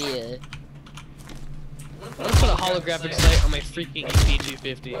of deer, Let's put a holographic sight on my freaking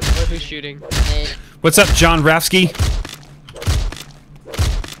EP250. What who's shooting? hey, What's up, John Rafsky?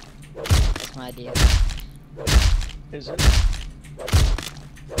 that's my idea. Is it?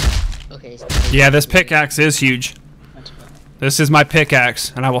 Okay. So Yeah, this pickaxe is huge. That's fine. This is my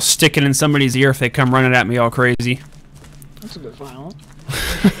pickaxe, and I will stick it in somebody's ear if they come running at me all crazy. That's a bit violent.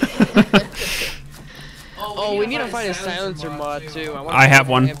 Oh, we need to find a silencer mod too. I have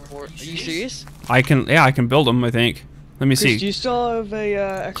one. Are you serious? I can build them, I think. Let me Chris, do see. you still have a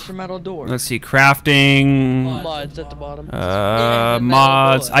extra metal door? Let's see, crafting, Mods at the bottom.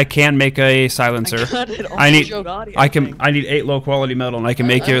 mods. I can make a silencer. got it on I need- the body, I think. need 8 low quality metal, and I can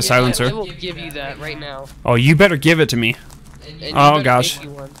make you a I silencer. will give you that right now. Oh, you better give it to me. And you Oh, better gosh. make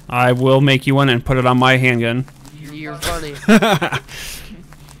you one. I will make you one and put it on my handgun. You're funny.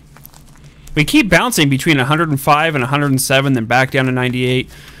 We keep bouncing between 105 and 107, then back down to 98.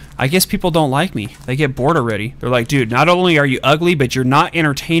 I guess people don't like me. They get bored already. They're like, dude, not only are you ugly, but you're not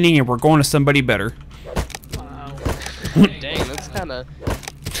entertaining, and we're going to somebody better. Wow. Dang, that's kind of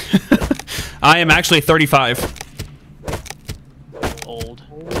I am actually 35. old.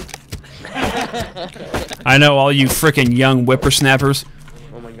 I know all you freaking young whippersnappers.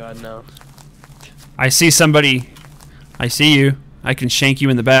 Oh my god, no. I see somebody. I see you. I can shank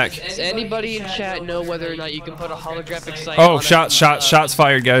you in the back. Does anybody in chat know whether or not you can put a holographic sight Oh, on shots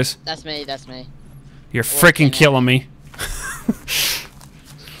fired, guys. that's me. That's me. You're freaking killing me.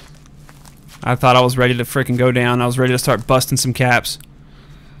 I thought I was ready to freaking go down. I was ready to start busting some caps.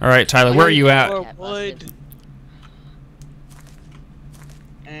 All right, Tyler, where are you at? More wood.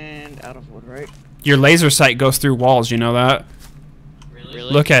 And out of wood, right? Your laser sight goes through walls, you know that? Really?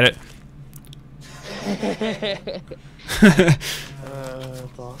 Look at it.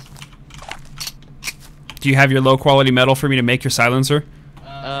 That's awesome. Do you have your low quality metal for me to make your silencer?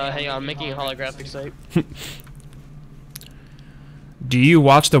 Hang on, I'm making a holographic sight. Do you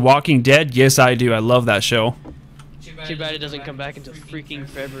watch The Walking Dead? Yes, I do. I love that show. Too bad it doesn't come back until freaking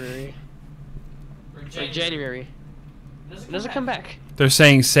February. Or January. It doesn't come back. They're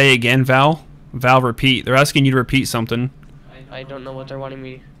saying, say again, Val. Val, repeat. They're asking you to repeat something. I don't know what they're wanting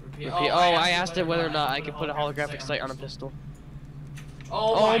me to repeat. Oh, I asked it whether or not I could put a holographic sight on a pistol.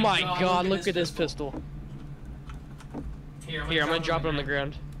 Oh my god, look at this pistol. Here, I'm gonna drop it on the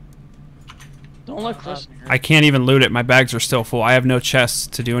ground. Don't let Chris in here. I can't even loot it. My bags are still full. I have no chests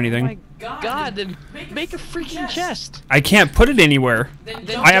to do Oh my anything. god, then make a freaking chest. I can't put it anywhere. Then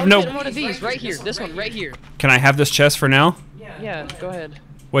I have don't no... get one of these right here. This one right here. Can I have this chest for now? Yeah, go ahead.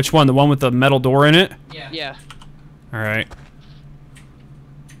 Which one? The one with the metal door in it? Yeah. Alright.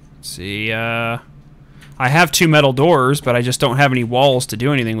 Let's see, I have 2 metal doors, but I just don't have any walls to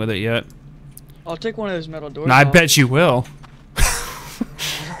do anything with it yet. I'll take one of those metal doors. No, I off. bet you will.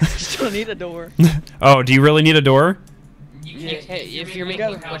 Still need a door. Oh, do you really need a door? You can't, if you're making a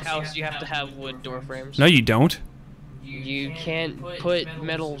wood house, you have to have wood door frames. No, you don't. You can't put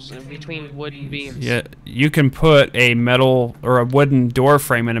metals in between wooden beams. Yeah, you can put a metal or a wooden door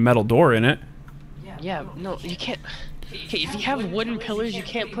frame and a metal door in it. Yeah, no, you can't. Okay, if you have wooden pillars, you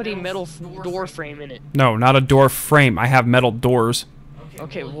can't put a metal door frame in it. No, not a door frame. I have metal doors.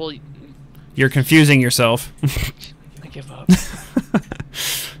 Okay, well, You're confusing yourself. I give up.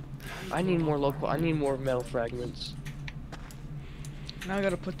 I need more I need more metal fragments. Now I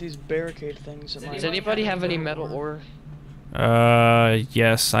gotta put these barricade things in my... Does anybody have any metal ore?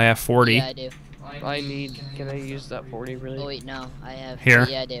 Yes, I have 40. Yeah, I do. I need. Can I use that 40 really? Oh wait, no, I have. Here.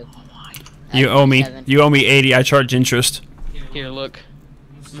 Yeah, I do. You owe me. You owe me 80. I charge interest. Here, look.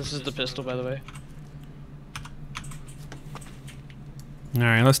 This is the pistol, by the way. All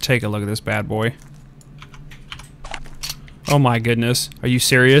right, let's take a look at this bad boy. Oh my goodness. Are you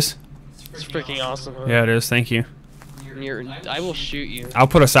serious? It's freaking awesome, huh? Yeah, it is. Thank you. I will shoot you. I'll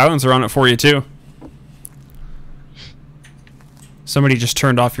put a silencer on it for you too. Somebody just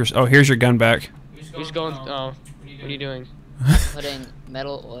turned off your... Oh, here's your gun back. Who's going? Oh, what are you doing? Putting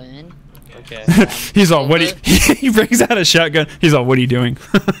metal in. Okay. He's all, what are you... He brings out a shotgun. He's all, what are you doing?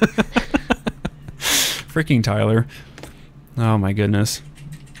 Freaking Tyler. Oh, my goodness.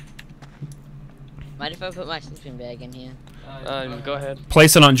 Mind if I put my sleeping bag in here? Go ahead.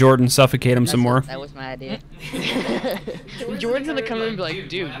 Place it on Jordan. Suffocate him some more. That was my idea. Jordan's gonna come in and be like,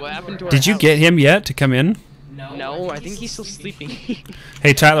 dude, what happened to our Did you house?" get him yet to come in? No, I think he's still sleeping.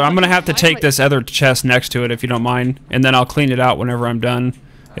 Hey, Tyler, I'm going to have to take this other chest next to it if you don't mind. And then I'll clean it out whenever I'm done.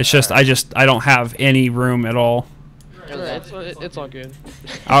 It's just, I don't have any room at all. It's all good.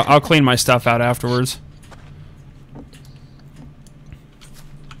 I'll clean my stuff out afterwards.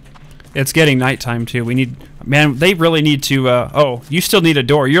 It's getting nighttime too. We need, man, they really need to, oh, you still need a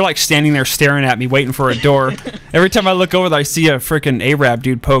door. You're like standing there staring at me waiting for a door. Every time I look over there, I see a freaking Arab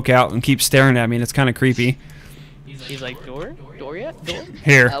dude poke out and keep staring at me, and it's kind of creepy. He's like, door? Door yet? Door?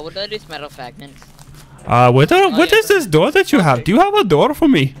 Here. What do I do with metal fragments? What is this door that you have? Do you have a door for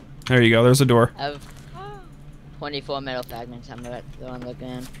me? There you go, there's a door. I have 24 metal fragments. I'm the one looking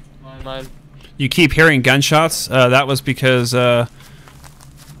in. Mine. You keep hearing gunshots. That was because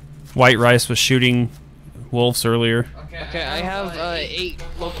White Rice was shooting wolves earlier. Okay, I have 8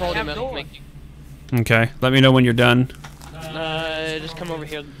 low quality metal making. Okay, let me know when you're done. Just come over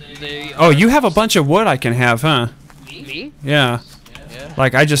here. Oh, you have a bunch of wood I can have, huh? Me? Yeah. Yeah.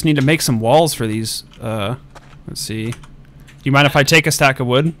 Like, I just need to make some walls for these. Let's see. Do you mind if I take a stack of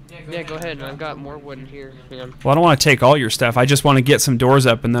wood? Yeah, go ahead. I've got more wood in here. Hang on. Well, I don't want to take all your stuff. I just want to get some doors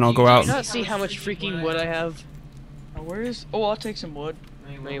up, and then I'll go out. Do you not see how much freaking wood I have? Where is? Oh, I'll take some wood.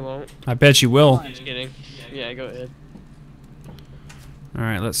 No, you won't. I bet you will. Just kidding. Yeah, go ahead. All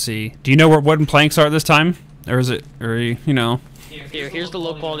right, let's see. Do you know where wooden planks are this time? Or is it, or you know? Here's the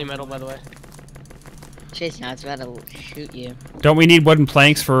low quality metal, by the way. Chase, now it's about to shoot you. Don't we need wooden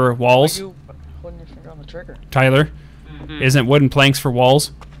planks for walls? Why are you holding your finger on the trigger? Tyler, isn't wooden planks for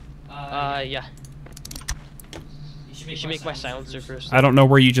walls? Yeah. You should make my silencer first. I don't know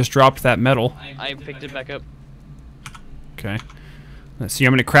where you just dropped that metal. I picked it back up. Okay. Let's see.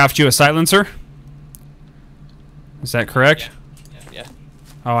 I'm going to craft you a silencer. Is that correct? Yeah.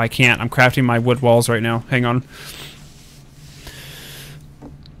 Oh, I can't. I'm crafting my wood walls right now. Hang on.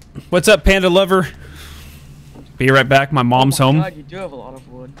 What's up, Panda Lover? Be right back. My mom's Oh my home. God, you do have a lot of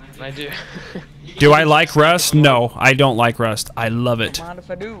wood. I do. Do I like Rust? No, I don't like Rust. I love it. Don't mind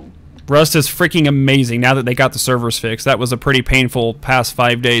if I do. Rust is freaking amazing now that they got the servers fixed. That was a pretty painful past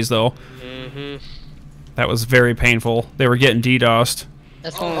 5 days, though. That was very painful. They were getting DDoSed.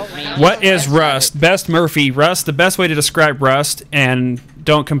 That's one me. What is Rust? Best Murphy. Rust, the best way to describe Rust, and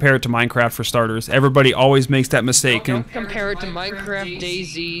don't compare it to Minecraft for starters. Everybody always makes that mistake. And Don't compare it to Minecraft,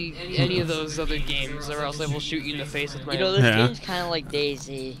 DayZ, any of those other games, or else I will shoot you in the face with my... You know, this Yeah. game's kind of like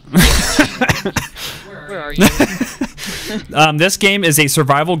DayZ. Where are you? This game is a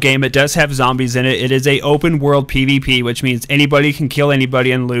survival game. It does have zombies in it. It is a open world PvP, which means anybody can kill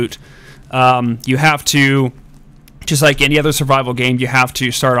anybody and loot. You have to, just like any other survival game, you have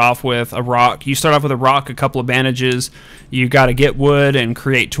to start off with a rock. You start off with a rock, a couple of bandages. You got to get wood and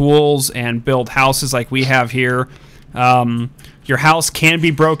create tools and build houses like we have here. Your house can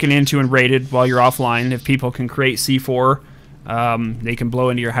be broken into and raided while you're offline. If people can create C4, they can blow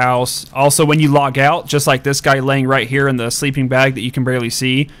into your house. Also, when you log out, just like this guy laying right here in the sleeping bag that you can barely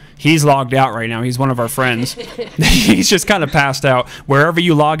see, he's logged out right now. He's one of our friends. He's just kind of passed out. Wherever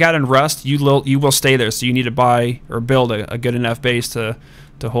you log out in Rust, you will stay there. So you need to buy or build a good enough base to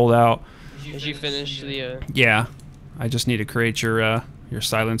hold out. Did you finish the... Yeah, I just need to create your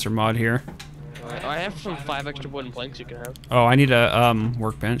silencer mod here. I have some 5 extra wooden planks you can have. Oh, I need a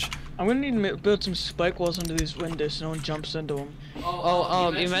workbench. I'm gonna need to build some spike walls under these windows so no one jumps into them.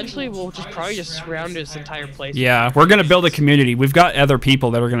 Eventually we'll probably just surround this entire place. Yeah, we're gonna build a community. We've got other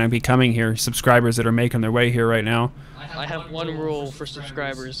people that are gonna be coming here, subscribers that are making their way here right now. I have one rule for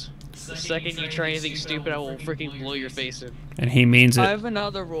subscribers. The second you try anything stupid, I will freaking blow your face in. And he means I it. have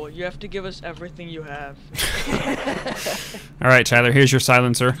another rule. You have to give us everything you have. All right, Tyler, here's your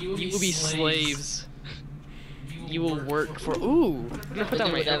silencer. You will be slaves. You will work for... Ooh! I'm gonna put that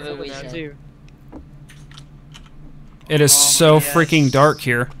on my Whatever outfit we now, say. too. It is so freaking dark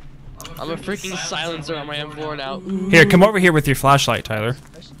here. I'm a freaking silencer on my M4 now. Ooh. Here, come over here with your flashlight, Tyler.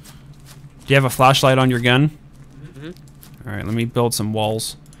 Do you have a flashlight on your gun? All right, let me build some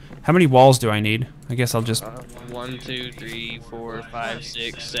walls. How many walls do I need? I guess I'll just... 1, 2, 3, 4, 5,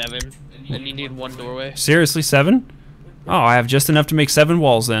 6, 7. Then you need 1 doorway. Seriously, 7? Oh, I have just enough to make 7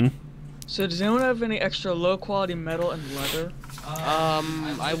 walls then. So does anyone have any extra low quality metal and leather?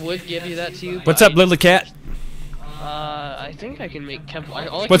 I would give you that to you. What's up, Little Cat? I think I can make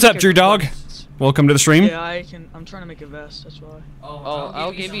Kevlar. What's up, Drew Dog? Welcome to the stream. Yeah, I can. I'm trying to make a vest. That's why. Oh,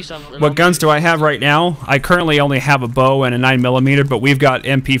 I'll give you some. What guns do I have right now? I currently only have a bow and a 9mm, but we've got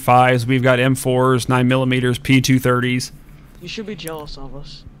MP5s, we've got M4s, 9mm, P230s. You should be jealous of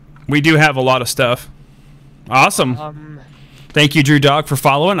us. We do have a lot of stuff. Awesome. Thank you, Drew Dog, for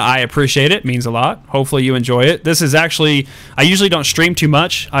following. I appreciate it. Means a lot. Hopefully you enjoy it. This is actually, I usually don't stream too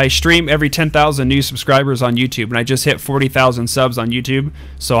much. I stream every 10,000 new subscribers on YouTube, and I just hit 40,000 subs on YouTube.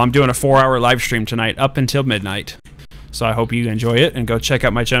 So I'm doing a 4-hour live stream tonight up until midnight. So I hope you enjoy it, and go check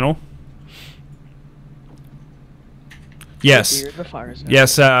out my channel. Yes.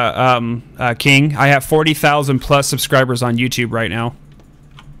 Yes, King. I have 40,000 plus subscribers on YouTube right now.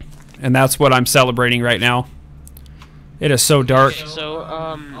 And that's what I'm celebrating right now. It is so dark. So,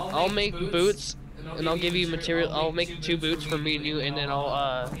 I'll make boots, and I'll give you material. I'll make 2 boots for me and you, and then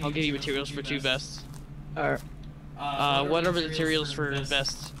I'll give you materials for 2 vests. Alright. What are the materials for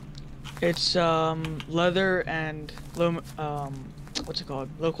vests? It's leather and low what's it called?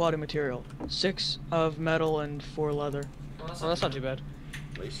 Low quality material. 6 of metal and 4 leather. Well, that's not too bad.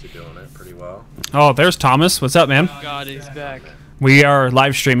 At least you're doing it pretty well. Oh, there's Thomas. What's up, man? God, he's back. We are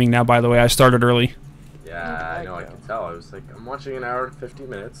live streaming now, by the way. I started early. Yeah, I know, I can tell. I was like, I'm watching an hour and 50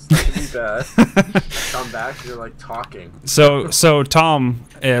 minutes. That could be bad. I come back, you're like talking. So Tom,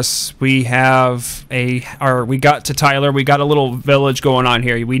 yes, we have we got to Tyler. We got a little village going on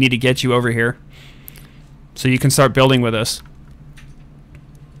here. We need to get you over here, so you can start building with us.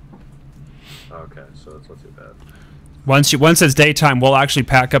 Okay, so that's not too bad. Once it's daytime, we'll actually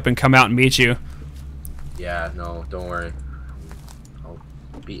pack up and come out and meet you. Yeah, no, don't worry. I'll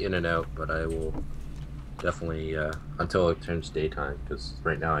be in and out, but I will definitely until it turns daytime, because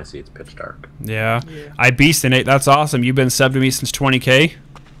right now I see it's pitch dark. Yeah. I beast in it. That's awesome. You've been subbed to me since 20K.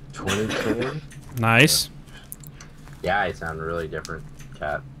 20K? Nice. Yeah, I sound really different,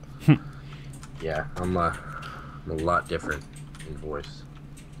 Cat. Yeah, I'm a lot different in voice.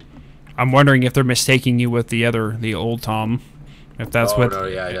 I'm wondering if they're mistaking you with the old Tom. If that's what. No,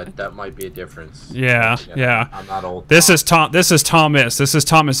 yeah, that might be a difference. Yeah, yeah. I'm not old. This is Thomas. This is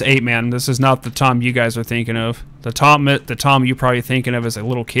Thomas 8 Man. This is not the Tom you guys are thinking of. The Tom you probably thinking of as a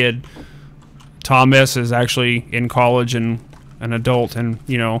little kid. Thomas is actually in college and an adult and,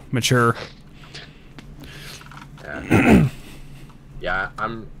 you know, mature. Yeah. Yeah,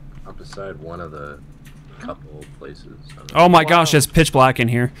 I'm beside one of the couple places. Oh my gosh, it's pitch black in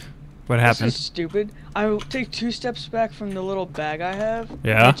here. What happened? This is stupid. I will take 2 steps back from the little bag I have.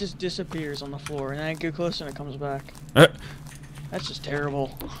 Yeah. And it just disappears on the floor, and then I get closer and it comes back. That's just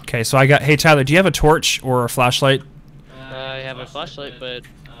terrible. Okay, so I got. Hey Tyler, do you have a torch or a flashlight? I have a flashlight, but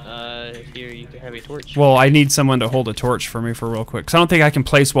here you can have a torch. Well, I need someone to hold a torch for me for real quick, because I don't think I can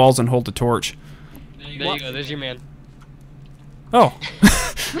place walls and hold the torch. There you go. There's your man. Oh,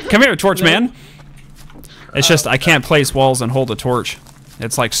 come here, torch man. It's just I can't place walls and hold a torch.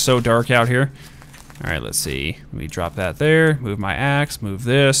 It's like so dark out here. All right, let's see. Let me drop that there. Move my axe. Move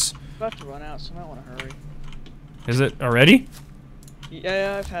this. I'm about to run out, so I might want to hurry. Is it already?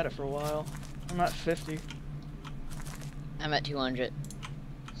 Yeah, I've had it for a while. I'm at 50. I'm at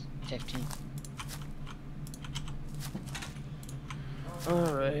 215.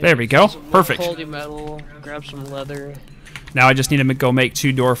 Alright. There we go. Perfect. Quality metal. Grab some leather. Now I just need to go make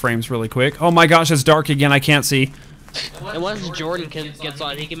 2 door frames really quick. Oh my gosh, it's dark again. I can't see. And once Jordan gets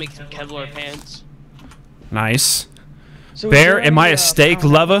on, he can make some Kevlar pants. Nice. So Bear, am I a steak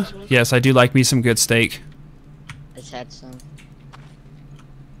lover? Yes, I do like me some good steak. Let's had some.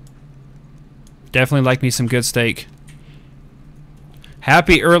 Definitely like me some good steak.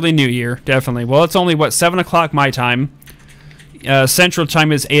 Happy early New Year, definitely. Well, it's only, what, 7 o'clock my time. Central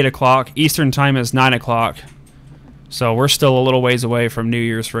time is 8 o'clock. Eastern time is 9 o'clock. So we're still a little ways away from New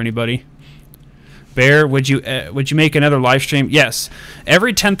Year's for anybody. Bear, would you make another live stream? Yes.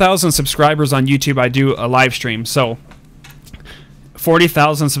 Every 10,000 subscribers on YouTube, I do a live stream. So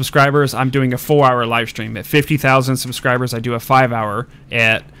 40,000 subscribers, I'm doing a 4-hour live stream. At 50,000 subscribers, I do a 5-hour.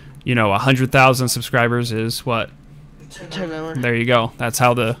 At 100,000 subscribers is what? 10 hour. There you go. That's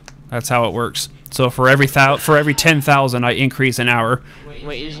how it works. So for every 10,000, I increase an hour.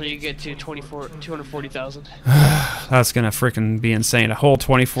 Wait, usually you get to 240,000. That's gonna freaking be insane. A whole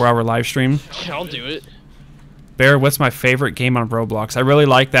 24-hour live stream. I'll do it. Bear, what's my favorite game on Roblox? I really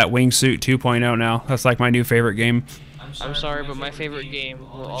like that Wingsuit 2.0 now. That's like my new favorite game. I'm sorry, but my favorite game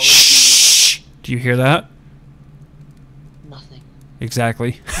will always Shh. Do you hear that? Nothing.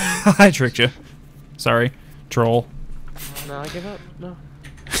 Exactly. I tricked you. Sorry, troll. be... No, I give up. No.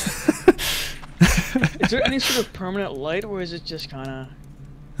 Is there any sort of permanent light, or is it just kind of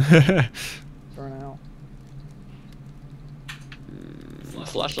burn out?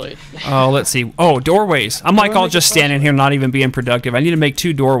 flashlight. Oh, let's see. Oh, doorways. I'm like all just standing here, not even being productive. I need to make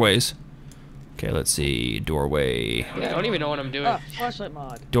 2 doorways. Okay, let's see. Doorway. Yeah, I don't even know what I'm doing. Ah, flashlight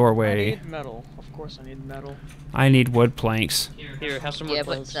mod. Doorway. I need metal. Of course I need metal. I need wood planks. Here, have some more Yeah,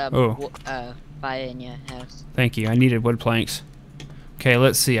 planks. but Oh. fire in your house. Thank you. I needed wood planks. Okay,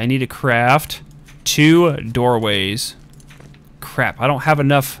 let's see. I need to craft 2 doorways. Crap, I don't have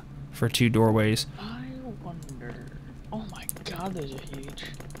enough for 2 doorways. I wonder. Oh my god, those are huge.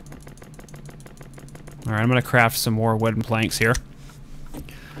 Alright, I'm going to craft some more wooden planks here.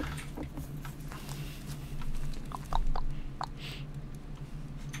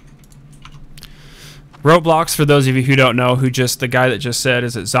 Roblox, for those of you who don't know, the guy that just said,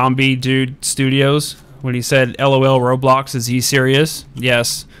 is it Zombie Dude Studios? When he said, LOL Roblox, is he serious?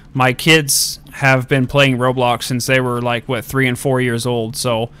 Yes. My kids have been playing Roblox since they were like, what, 3 and 4 years old,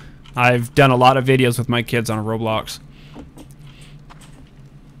 so I've done a lot of videos with my kids on Roblox.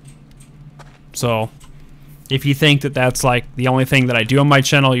 So, if you think that that's like the only thing that I do on my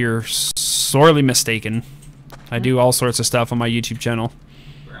channel, you're sorely mistaken. I do all sorts of stuff on my YouTube channel.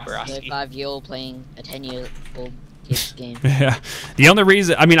 A 5-year-old playing a 10-year-old kid's game. Yeah. The only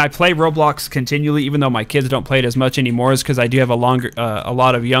reason, I mean, I play Roblox continually, even though my kids don't play it as much anymore, is because I do have a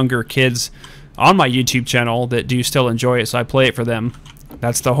lot of younger kids on my YouTube channel that do still enjoy it, so I play it for them.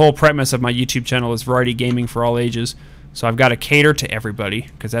 That's the whole premise of my YouTube channel, is variety gaming for all ages. So I've got to cater to everybody,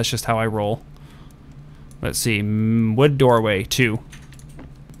 because that's just how I roll. Let's see, wood doorway 2.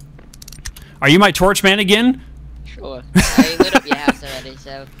 Are you my torch man again? Sure. I lit up your house already,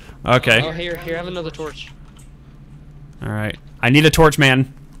 so. Okay. Oh, here, have another torch. Alright. I need a torch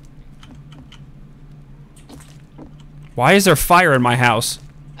man. Why is there fire in my house?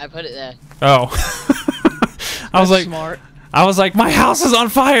 I put it there. Oh. I was like, Smart. I was like, my house is on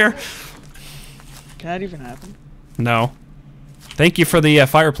fire. Can that even happen? No. Thank you for the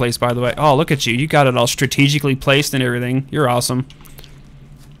fireplace, by the way. Oh, look at you. You got it all strategically placed and everything. You're awesome.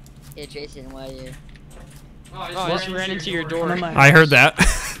 Yeah, Jason, why are you? Oh, I just ran into your door. I heard that.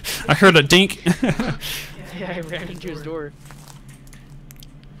 I heard a dink. Yeah, I ran into his door.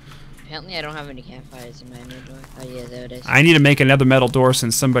 Apparently I don't have any campfires in my new door. Oh yeah, there it is. I need to make another metal door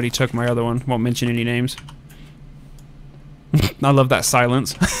since somebody took my other one. Won't mention any names. I love that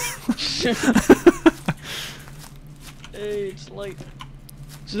silence. Hey, it's light.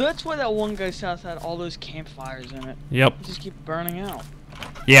 So that's why that one guy's house had all those campfires in it. Yep. They just keep burning out.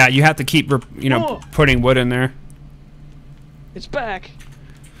 Yeah, you have to keep, putting wood in there. It's back.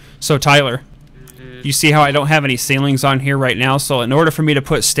 So Tyler, you see how I don't have any ceilings on here right now? So in order for me to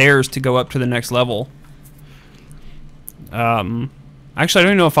put stairs to go up to the next level, actually I don't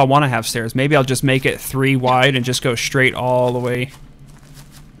even know if I want to have stairs. Maybe I'll just make it 3 wide and just go straight all the way.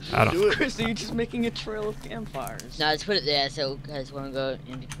 I don't. Chris, are you just making a trail of campfires? No, let's put it there so guys want to go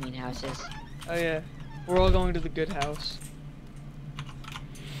in between houses. Oh yeah, we're all going to the good house.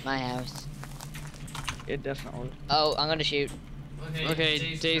 My house. Yeah, definitely. Oh, I'm gonna shoot.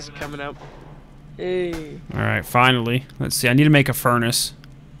 Okay, day's coming up. Hey, All right, finally. Let's see. I need to make a furnace.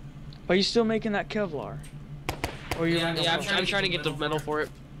 are you still making that Kevlar? Or you? Yeah, I'm trying to get the metal for it.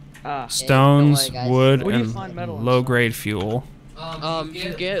 Ah, Stones, don't worry, guys. wood, Where do you and find metal and low-grade fuel.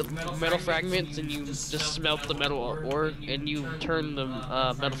 You get metal fragments and you just smelt the metal ore and you turn the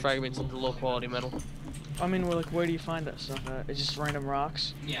metal fragments into low quality metal. I mean, where do you find that stuff at? It's just random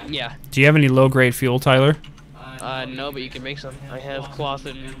rocks? Yeah. Do you have any low-grade fuel, Tyler? No, but you can make some. I have cloth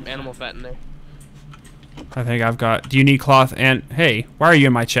and animal fat in there. I think I've got... Do you need cloth and... Hey, why are you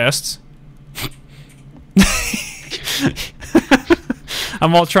in my chests?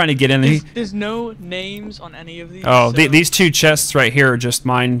 I'm all trying to get in. There's no names on any of these. Oh, so these 2 chests right here are just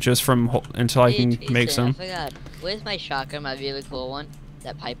mine, just from until I can Jason, make some. I forgot. Where's my shotgun? My really cool one.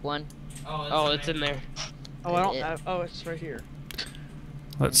 That pipe one. Oh, it's in there. Oh, I don't have. Oh, it's right here.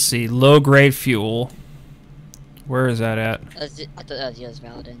 Let's see, low-grade fuel. Where is that at? I thought that was yours,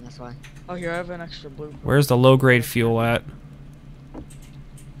 Paladin. That's why. Oh, here I have an extra blue. Where's the low-grade fuel at?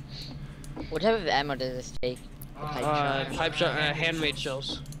 What type of ammo does this take? Pipe shot, handmade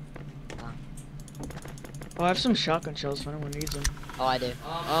shells. Oh, I have some shotgun shells if anyone needs them. Oh, I do.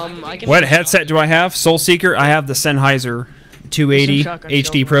 I can. What headset do I have? Soul Seeker? I have the Sennheiser 280 shotgun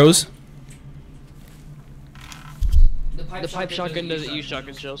HD shells. Pros. The pipe shotgun doesn't use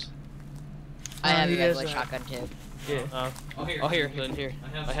shotgun shells. I have he a has regular that. shotgun too. Yeah. Oh, here.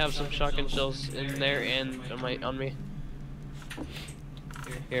 I have some shotgun shells in there and on me.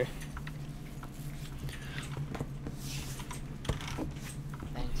 Here.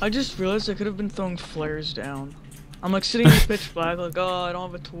 I just realized I could have been throwing flares down. I'm like sitting in the pitch black, like, oh, I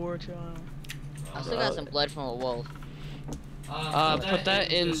don't have a torch. I still got some blood from a wolf. Put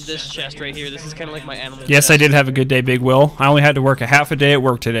that in this chest right here. This is kind of like my animal Yes, chest. I did have a good day, Big Will. I only had to work a half a day at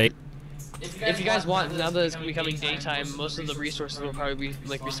work today. If you guys want, now that it's becoming daytime, most of the resources will probably be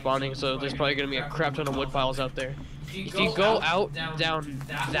like respawning, so there's probably gonna be a crap ton of wood piles out there. If you go out down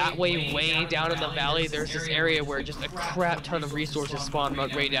that way, way down in the valley, there's this area where just a crap ton of resources spawn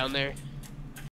right down there.